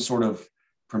some sort of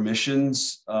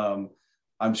permissions,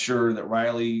 I'm sure that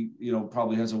Riley,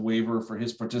 probably has a waiver for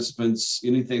his participants.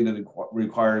 Anything that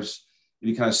requires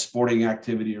any kind of sporting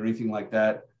activity or anything like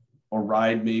that, or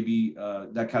ride maybe,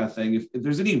 that kind of thing. If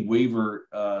there's any waiver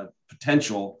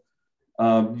potential,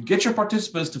 get your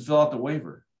participants to fill out the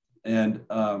waiver. And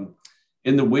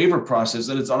in the waiver process,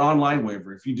 and it's an online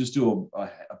waiver. If you just do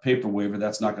a paper waiver,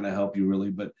 that's not going to help you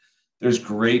really. But there's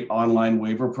great online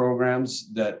waiver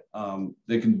programs that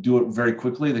they can do it very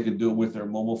quickly. They can do it with their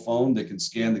mobile phone. They can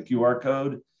scan the QR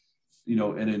code,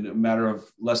 and in a matter of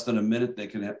less than a minute, they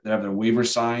can have their waiver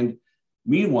signed.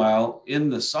 Meanwhile,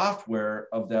 in the software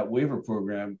of that waiver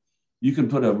program, you can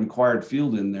put a required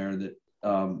field in there that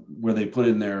where they put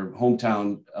in their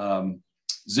hometown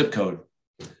zip code.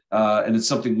 And it's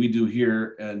something we do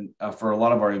here and for a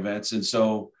lot of our events. And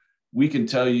so we can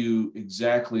tell you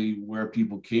exactly where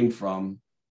people came from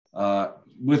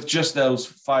with just those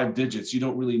 5 digits. You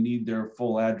don't really need their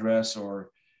full address,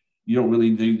 or you don't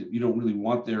really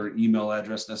want their email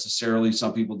address necessarily.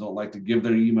 Some people don't like to give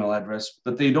their email address,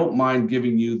 but they don't mind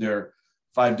giving you their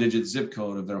 5-digit zip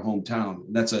code of their hometown.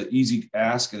 And that's an easy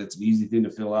ask, and it's an easy thing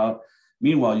to fill out.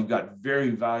 Meanwhile, you've got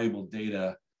very valuable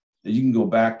data that you can go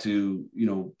back to,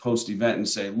 post event and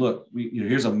say, look,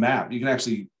 here's a map. You can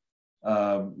actually,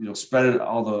 spread it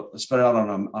out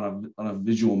on a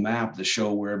visual map to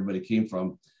show where everybody came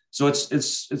from. So that's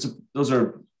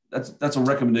a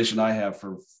recommendation I have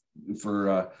for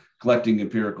collecting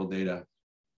empirical data.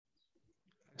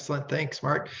 Excellent. Thanks,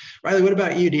 Mark. Riley, what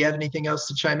about you? Do you have anything else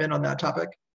to chime in on that topic?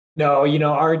 No,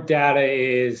 our data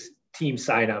is team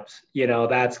signups.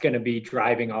 That's going to be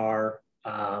driving our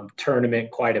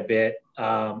tournament quite a bit.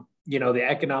 The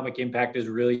economic impact is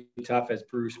really tough, as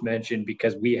Bruce mentioned,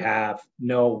 because we have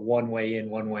no one way in,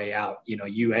 one way out.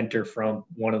 You enter from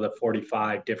one of the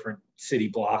 45 different city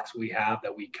blocks we have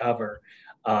that we cover.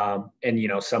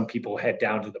 And some people head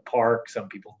down to the park, some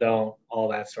people don't, all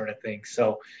that sort of thing.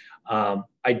 So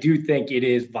I do think it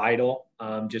is vital,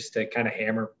 just to kind of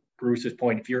hammer Bruce's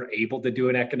point. If you're able to do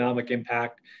an economic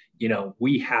impact,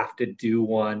 we have to do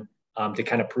one to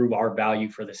kind of prove our value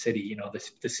for the city.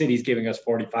 The city's giving us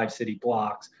 45 city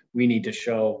blocks. We need to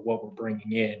show what we're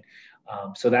bringing in.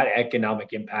 So that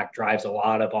economic impact drives a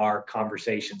lot of our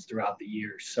conversations throughout the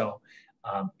year. So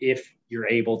if you're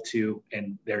able to,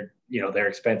 and they're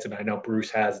expensive. I know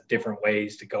Bruce has different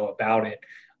ways to go about it.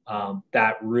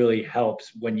 That really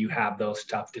helps when you have those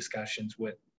tough discussions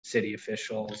with city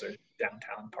officials or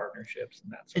downtown partnerships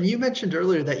and that sort. And you mentioned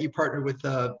earlier that you partner with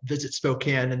Visit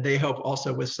Spokane, and they help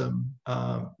also with some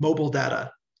mobile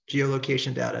data,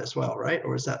 geolocation data as well, right?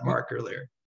 Or is that Mark earlier?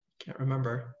 Can't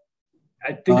remember.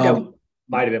 I think that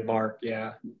might have been Mark.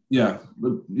 Yeah. Yeah.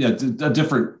 A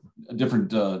different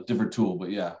tool,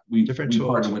 but yeah, we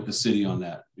partner with the city on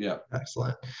that. Yeah.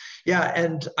 Excellent. Yeah.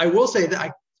 And I will say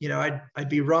that I'd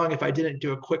be wrong if I didn't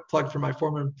do a quick plug for my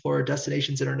former employer,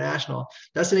 Destinations International.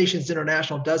 Destinations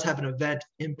International does have an event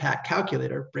impact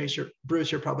calculator. Bruce,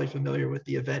 you're probably familiar with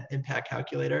the event impact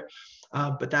calculator,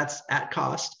 but that's at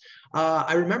cost.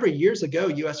 I remember years ago,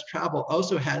 US Travel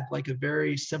also had like a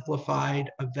very simplified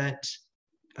event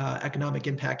economic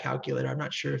impact calculator. I'm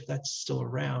not sure if that's still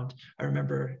around. I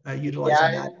remember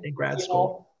utilizing that in grad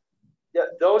school.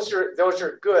 Those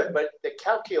are good, but the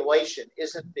calculation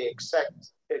isn't the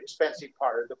expensive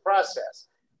part of the process.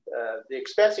 The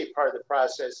expensive part of the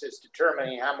process is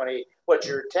determining what's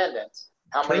your attendance,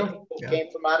 how many people came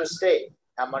from out of state,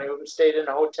 how many of them stayed in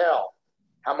a hotel,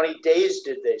 how many days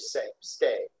did they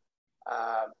stay.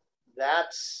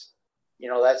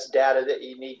 That's data that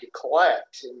you need to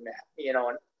collect, and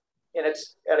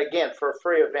again, for a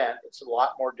free event, it's a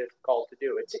lot more difficult to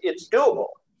do. It's doable.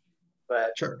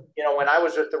 But, when I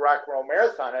was with the Rock and Roll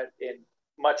Marathon,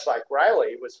 much like Riley,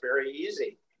 it was very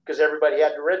easy because everybody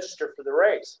had to register for the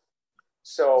race.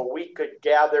 So we could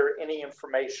gather any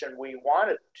information we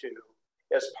wanted to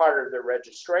as part of the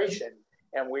registration,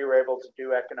 and we were able to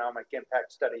do economic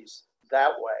impact studies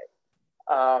that way.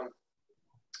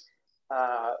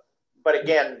 But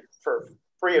again, for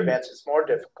free events, it's more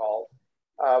difficult.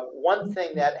 One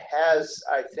thing that has,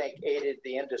 I think, aided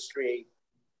the industry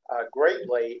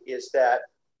greatly is that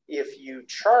if you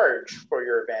charge for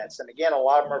your events, and again, a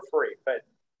lot of them are free, but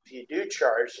if you do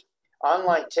charge,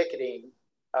 online ticketing,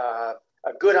 a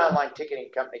good online ticketing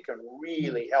company can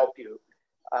really help you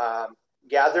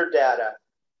gather data,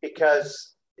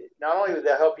 because not only will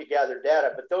they help you gather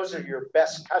data, but those are your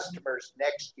best customers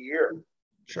next year.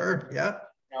 Sure, yeah.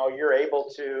 You're able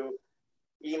to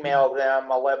email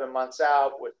them 11 months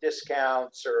out with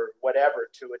discounts or whatever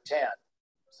to attend.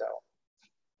 So.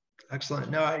 Excellent.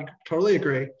 No, I totally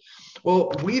agree.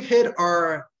 Well, we've hit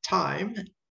our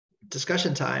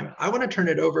discussion time. I want to turn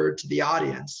it over to the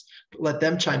audience, let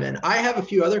them chime in. I have a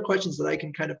few other questions that I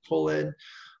can kind of pull in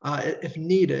if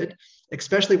needed,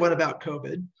 especially one about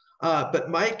COVID. But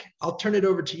Mike, I'll turn it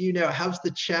over to you now. How's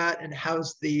the chat and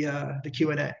how's the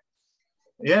Q&A?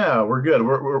 Yeah, we're good.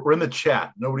 We're in the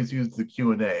chat. Nobody's used the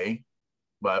Q&A,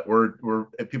 but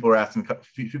people are asking a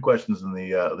few questions in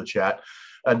the chat.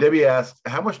 Debbie asked,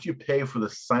 how much do you pay for the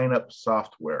sign-up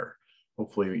software?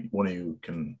 Hopefully one of you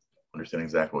can understand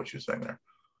exactly what you're saying there.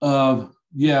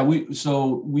 Yeah, we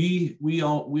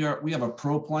have a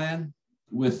pro plan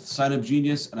with Sign Up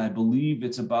Genius, and I believe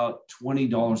it's about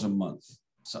 $20 a month,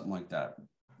 something like that,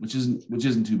 which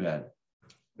isn't too bad.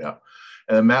 Yeah.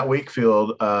 And Matt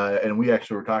Wakefield, and we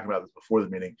actually were talking about this before the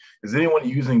meeting, is anyone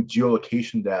using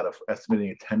geolocation data for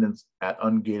estimating attendance at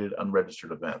ungated,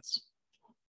 unregistered events?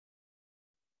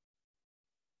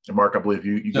 And Mark, I believe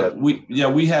you guys.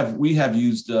 We have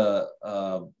used a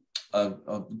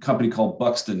company called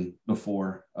Buxton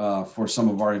before for some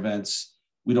of our events.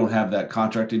 We don't have that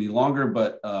contract any longer,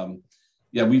 but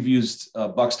we've used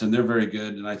Buxton. They're very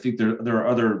good, and I think there are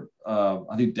other.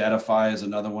 I think Datafy is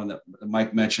another one that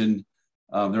Mike mentioned.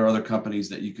 There are other companies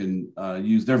that you can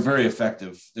use. They're very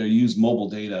effective. They use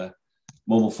mobile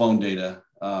phone data,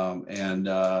 and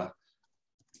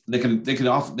they can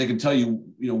tell you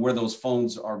where those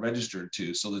phones are registered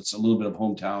to. So it's a little bit of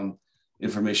hometown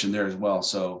information there as well.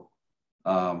 So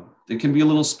it can be a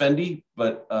little spendy,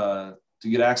 but to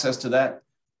get access to that,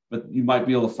 but you might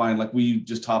be able to find, like, we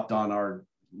just hopped on our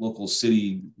local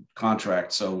city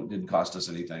contract, so it didn't cost us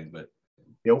anything, but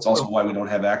it's also why we don't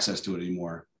have access to it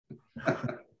anymore.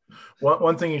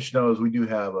 One thing you should know is we do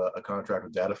have a contract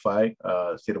with Datify,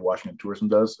 State of Washington Tourism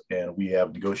does, and we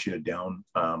have negotiated down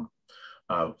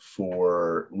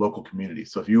for local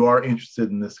communities. So if you are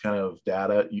interested in this kind of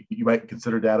data, you might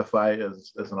consider Datify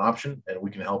as an option, and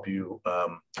we can help you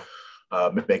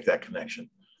make that connection.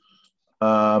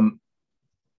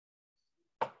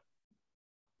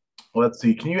 Let's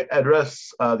see, can you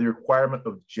address the requirement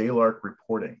of JLARC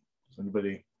reporting? Does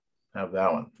anybody have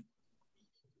that one?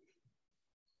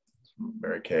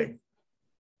 Mary Kay.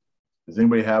 Does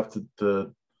anybody have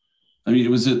to I mean,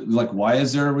 was it like, why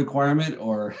is there a requirement,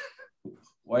 or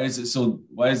why is it so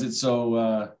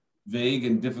vague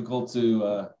and difficult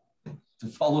to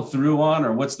follow through on,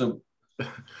 or what's the, I'm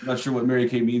not sure what Mary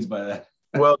Kay means by that.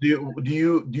 Well, do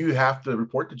you have to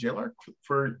report to JLARC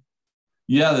for?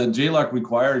 Yeah, the JLARC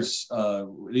requires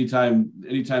anytime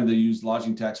they use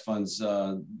lodging tax funds,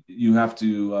 you have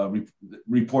to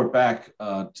report back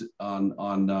on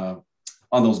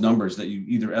those numbers that you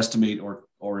either estimate or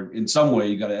in some way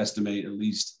you got to estimate at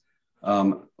least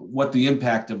what the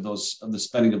impact of the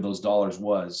spending of those dollars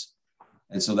was,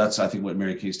 and so that's, I think, what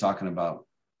Mary Kay is talking about.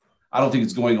 I don't think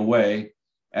it's going away,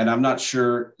 and I'm not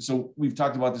sure. So we've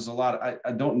talked about this a lot.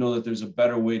 I don't know that there's a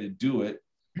better way to do it.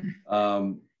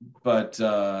 But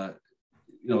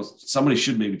somebody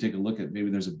should maybe take a look at, maybe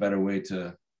there's a better way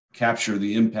to capture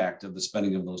the impact of the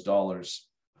spending of those dollars.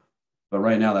 But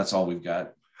right now, that's all we've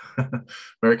got.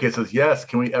 Mary Kay says, yes,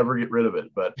 can we ever get rid of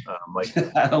it? But Mike,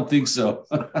 I don't think so.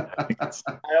 I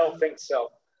don't think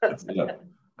so. Yeah.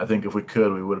 I think if we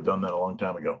could, we would have done that a long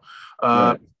time ago.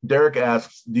 Right. Derek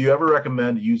asks, do you ever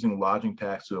recommend using lodging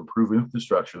tax to improve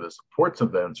infrastructure that supports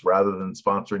events rather than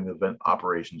sponsoring the event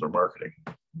operations or marketing?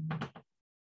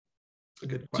 A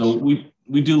good question. So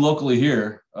we do locally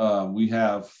here. We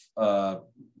have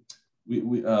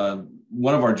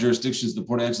one of our jurisdictions, the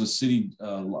Port Angeles City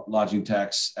lodging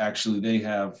tax. Actually, they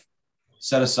have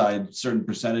set aside certain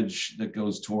percentage that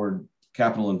goes toward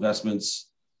capital investments.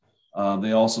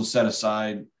 They also set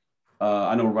aside.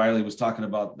 I know Riley was talking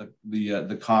about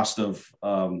the cost of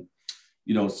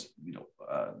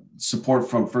support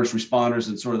from first responders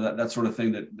and sort of that sort of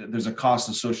thing. That there's a cost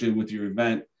associated with your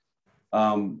event.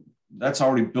 That's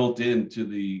already built into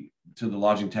the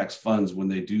lodging tax funds when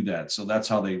they do that. So that's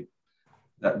how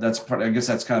that's part. I guess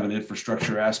that's kind of an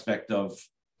infrastructure aspect of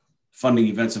funding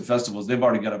events and festivals. They've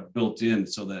already got it built in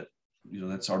so that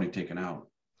that's already taken out.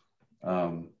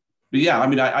 But yeah, I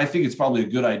mean, I think it's probably a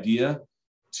good idea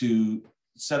to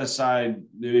set aside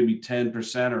maybe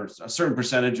 10% or a certain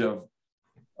percentage of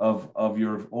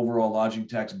your overall lodging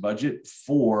tax budget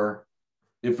for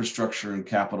infrastructure and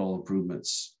capital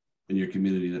improvements in your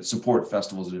community that support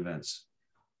festivals and events.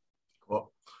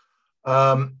 Cool.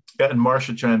 And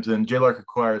Marcia chimes in, JLARC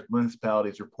requires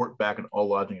municipalities report back on all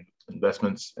lodging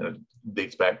investments, and it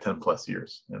dates back 10 plus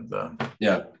years. And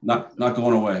yeah, not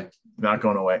going away. Not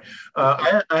going away.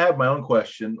 I have my own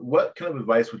question. What kind of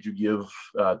advice would you give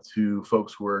to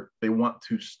folks where they want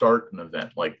to start an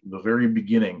event, like the very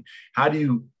beginning? How do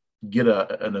you get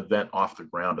an event off the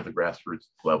ground at the grassroots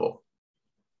level?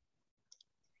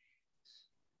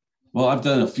 Well, I've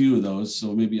done a few of those,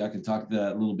 so maybe I can talk to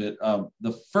that a little bit.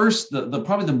 The first,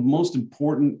 probably the most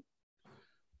important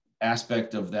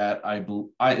aspect of that,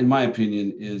 in my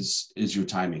opinion, is your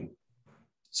timing.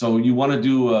 So you want to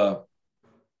do a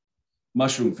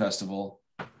mushroom festival.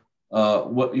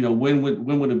 When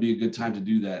would it be a good time to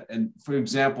do that? And for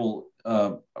example,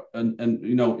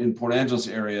 in Port Angeles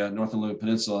area, North Olympic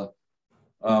Peninsula,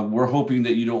 we're hoping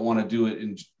that you don't want to do it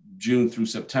in June through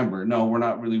September. No, we're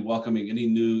not really welcoming any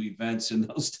new events in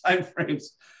those timeframes.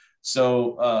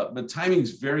 So the timing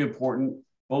is very important,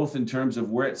 both in terms of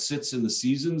where it sits in the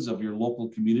seasons of your local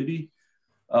community,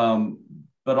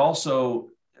 but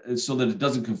also so that it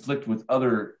doesn't conflict with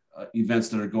other events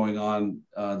that are going on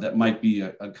that might be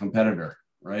a competitor,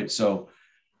 right? So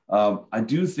I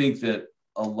do think that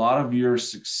a lot of your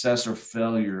success or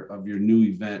failure of your new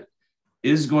event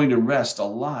is going to rest a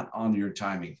lot on your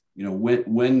timing.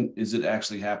 When is it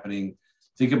actually happening?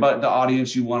 Think about the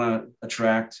audience you want to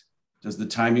attract. Does the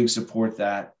timing support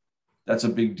that? That's a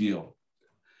big deal.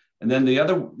 And then the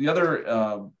other,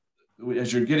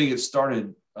 as you're getting it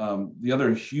started, the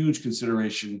other huge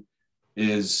consideration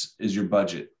is your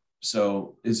budget.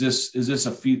 So is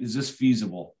this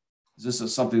feasible? Is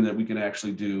this something that we can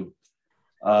actually do?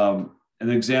 An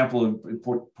example in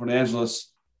Port Angeles,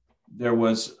 there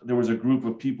was a group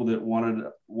of people that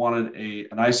wanted an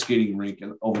ice skating rink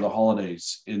over the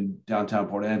holidays in downtown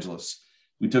Port Angeles.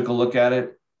 We took a look at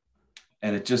it,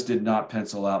 and it just did not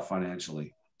pencil out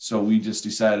financially. So we just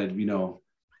decided,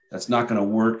 that's not going to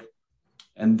work.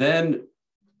 And then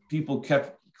people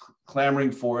kept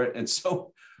clamoring for it. And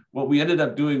so what we ended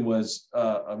up doing was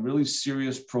a really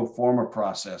serious pro forma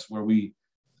process where we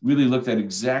really looked at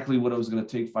exactly what it was going to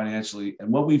take financially.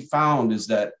 And what we found is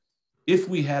that if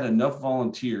we had enough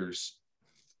volunteers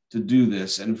to do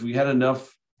this, and if we had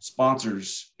enough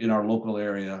sponsors in our local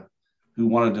area who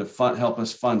wanted to help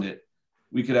us fund it,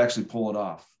 we could actually pull it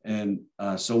off. And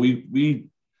so we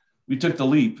took the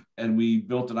leap, and we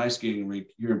built an ice skating rink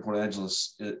here in Port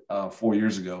Angeles 4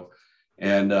 years ago.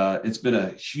 And it's been a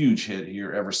huge hit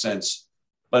here ever since.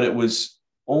 But it was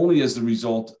only as the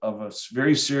result of a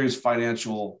very serious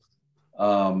financial,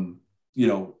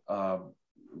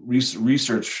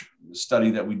 research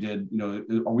study that we did.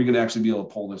 Are we going to actually be able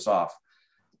to pull this off?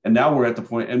 And now we're at the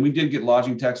point, and we did get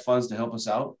lodging tax funds to help us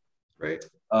out. Right.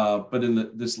 But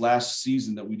in this last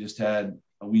season that we just had,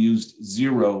 we used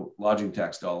 0 lodging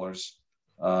tax dollars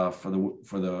for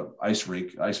the ice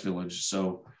rink, ice village.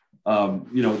 So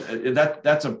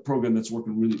that's a program that's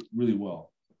working really, really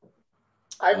well.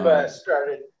 I've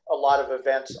started a lot of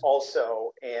events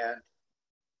also, and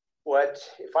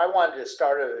if I wanted to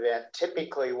start an event,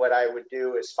 typically what I would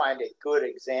do is find a good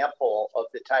example of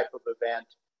the type of event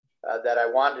that I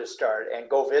wanted to start and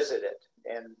go visit it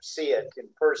and see it in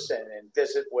person and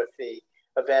visit with the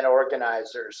event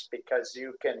organizers, because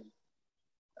you can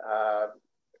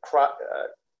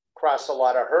cross a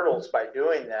lot of hurdles by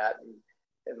doing that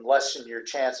and lessen your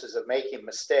chances of making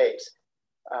mistakes.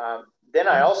 Then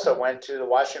I also went to the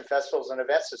Washington Festivals and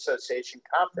Events Association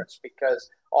conference, because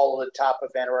all of the top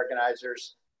event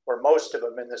organizers, or most of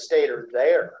them in the state, are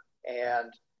there.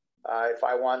 And if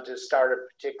I wanted to start a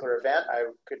particular event, I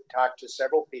could talk to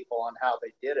several people on how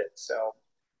they did it. So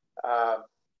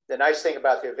the nice thing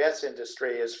about the events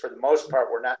industry is, for the most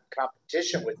part, we're not in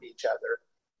competition with each other.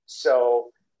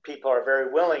 So people are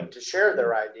very willing to share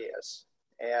their ideas.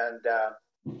 And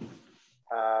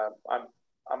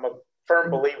I'm a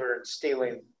firm believer in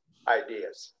stealing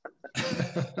ideas.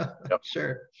 Yep.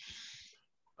 Sure.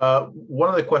 One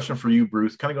other question for you,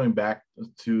 Bruce, kind of going back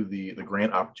to the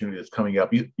grant opportunity that's coming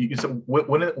up. You said,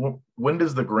 when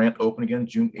does the grant open again?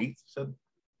 June 8th, you said?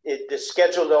 It is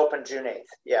scheduled to open June 8th,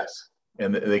 yes.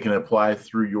 And they can apply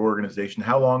through your organization.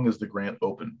 How long is the grant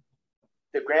open?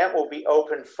 The grant will be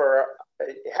open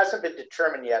it hasn't been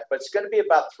determined yet, but it's going to be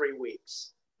about 3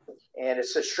 weeks. And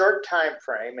it's a short time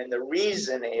frame. And the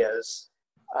reason is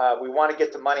we want to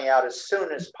get the money out as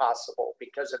soon as possible,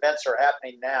 because events are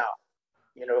happening now.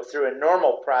 Through a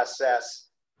normal process,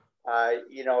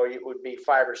 it would be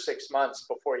 5 or 6 months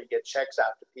before you get checks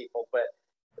out to people. But,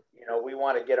 we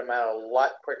want to get them out a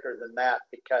lot quicker than that,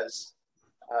 because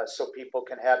so people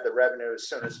can have the revenue as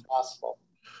soon as possible.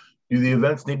 Do the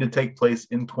events need to take place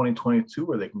in 2022,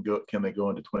 or can they go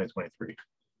into 2023?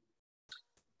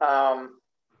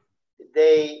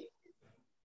 They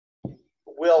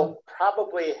will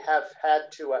probably have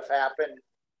had to have happened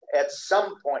at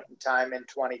some point in time in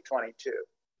 2022.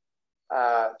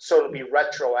 So it'll be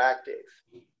retroactive.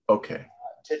 Okay.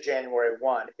 To January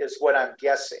 1 is what I'm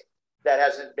guessing. That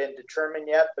hasn't been determined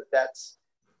yet, but that's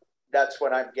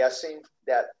what I'm guessing,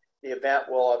 that the event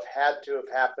will have had to have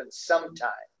happened sometime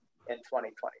in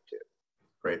 2022.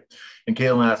 Great. And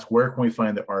Caitlin asks, where can we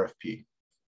find the RFP?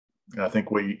 And I think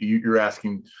what you're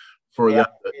asking for them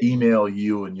to email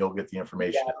you, and you'll get the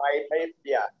information.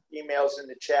 Emails in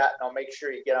the chat, and I'll make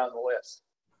sure you get on the list.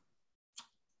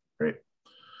 Great.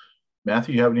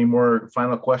 Matthew, you have any more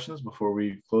final questions before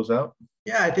we close out?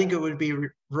 Yeah, I think it would be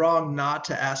wrong not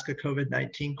to ask a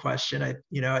COVID-19 question.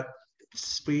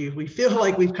 We feel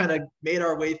like we've kind of made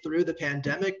our way through the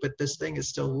pandemic, but this thing is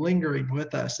still lingering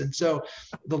with us. And so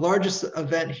the largest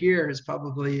event here is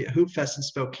probably Hoopfest in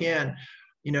Spokane.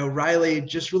 Riley,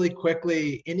 just really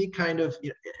quickly, any kind of,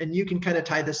 and you can kind of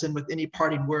tie this in with any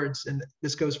parting words, and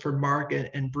this goes for Marc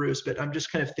and Bruce, but I'm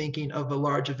just kind of thinking of a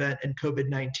large event in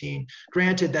COVID-19.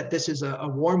 Granted that this is a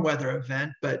warm weather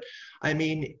event, but I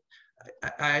mean,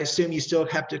 I assume you still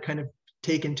have to kind of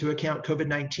take into account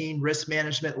COVID-19, risk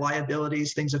management,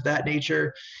 liabilities, things of that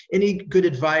nature. Any good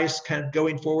advice kind of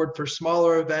going forward for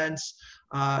smaller events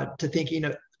to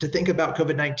think about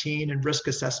COVID-19 and risk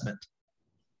assessment?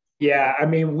 Yeah, I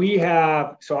mean,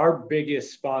 so our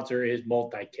biggest sponsor is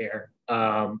Multicare,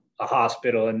 a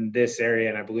hospital in this area,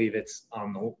 and I believe it's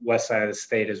on the west side of the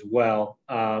state as well.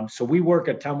 So we work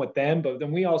a ton with them, but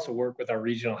then we also work with our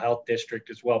regional health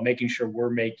district as well, making sure we're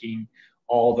making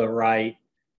all the right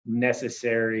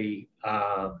necessary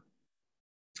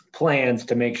plans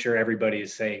to make sure everybody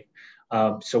is safe.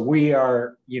 So we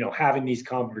are, having these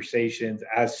conversations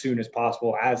as soon as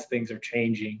possible as things are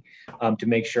changing, to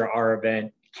make sure our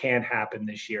event can happen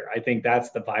this year. I think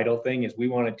that's the vital thing, is we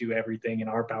want to do everything in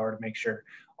our power to make sure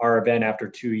our event after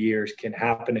 2 years can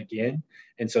happen again.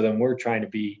 And so then we're trying to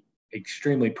be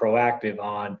extremely proactive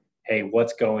on, hey,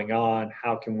 what's going on?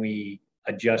 How can we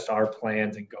adjust our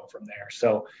plans and go from there?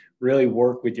 So really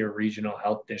work with your regional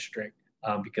health district,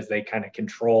 because they kind of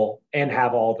control and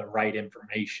have all the right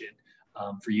information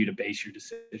for you to base your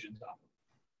decisions on.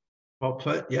 Well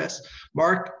put, yes.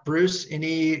 Marc, Bruce,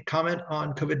 any comment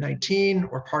on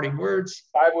COVID-19 or parting words?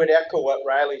 I would echo what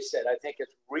Riley said. I think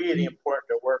it's really important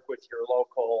to work with your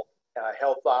local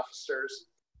health officers.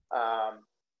 I'm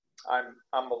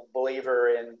a believer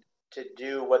in to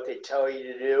do what they tell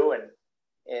you to do,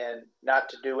 and not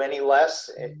to do any less,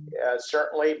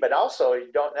 certainly, but also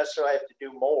you don't necessarily have to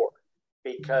do more,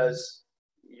 because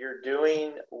you're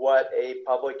doing what a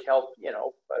public health,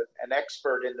 an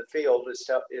expert in the field is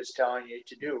telling you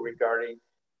to do regarding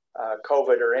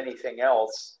COVID or anything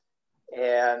else.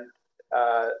 And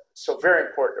so very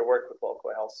important to work with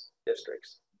local health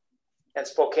districts. And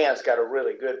Spokane's got a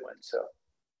really good one. So.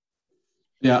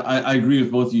 Yeah, I agree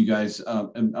with both of you guys.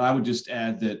 And I would just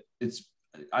add that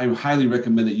I highly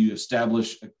recommend that you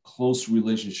establish a close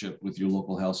relationship with your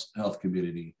local health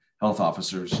community, health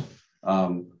officers.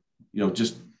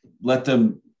 Just let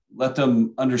them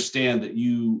understand that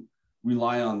you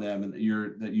rely on them, and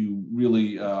that you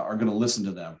really are going to listen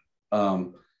to them.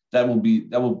 That will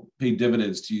pay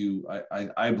dividends to you,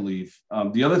 I believe.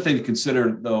 The other thing to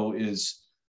consider, though, is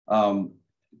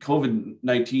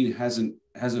COVID-19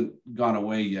 hasn't gone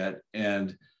away yet,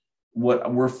 and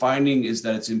what we're finding is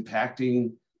that it's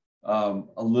impacting a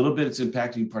little bit. It's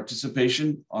impacting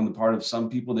participation on the part of some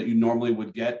people that you normally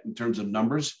would get in terms of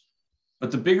numbers. But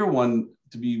the bigger one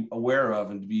to be aware of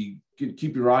and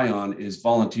keep your eye on is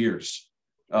volunteers.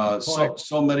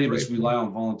 So many of us rely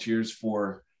on volunteers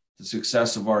for the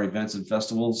success of our events and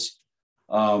festivals.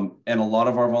 And a lot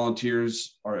of our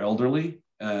volunteers are elderly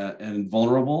and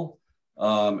vulnerable.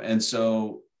 And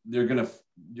so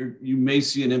you may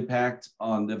see an impact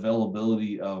on the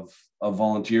availability of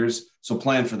volunteers. So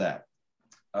plan for that.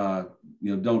 I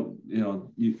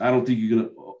don't think you're going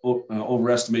to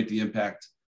overestimate the impact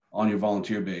on your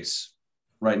volunteer base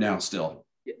right now still.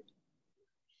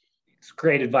 It's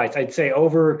great advice. I'd say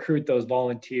over-recruit those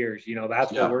volunteers.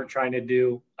 That's what we're trying to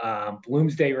do.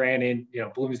 Bloomsday ran in,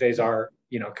 Bloomsday's our,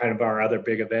 kind of our other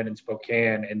big event in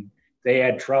Spokane, and they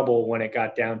had trouble when it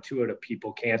got down to it of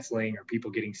people canceling or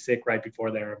people getting sick right before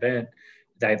their event,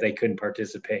 that they couldn't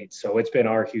participate. So it's been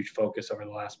our huge focus over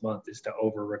the last month, is to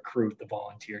over-recruit the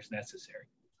volunteers necessary.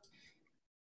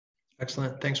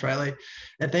 Excellent. Thanks, Riley.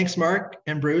 And thanks, Marc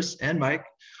and Bruce and Mike.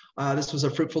 This was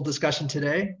a fruitful discussion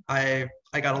today. I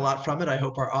got a lot from it. I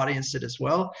hope our audience did as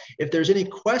well. If there's any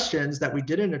questions that we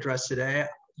didn't address today,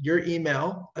 your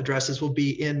email addresses will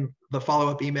be in the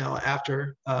follow-up email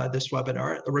after this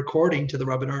webinar. The recording to the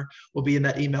webinar will be in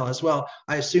that email as well.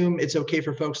 I assume it's okay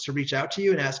for folks to reach out to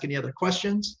you and ask any other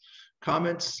questions,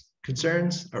 comments,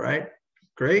 concerns. All right,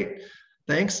 great.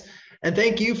 Thanks. And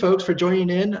thank you, folks, for joining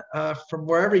in from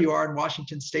wherever you are in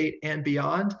Washington State and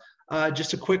beyond.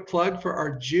 Just a quick plug for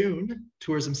our June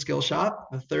Tourism Skillshop,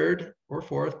 the 3rd or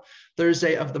 4th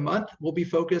Thursday of the month. We'll be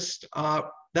focused,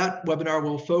 that webinar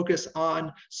will focus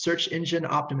on search engine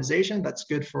optimization. That's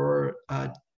good for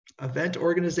event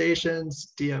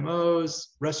organizations, DMOs,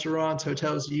 restaurants,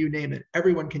 hotels, you name it.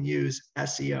 Everyone can use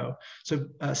SEO. So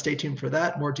stay tuned for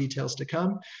that. More details to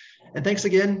come. And thanks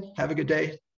again. Have a good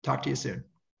day. Talk to you soon.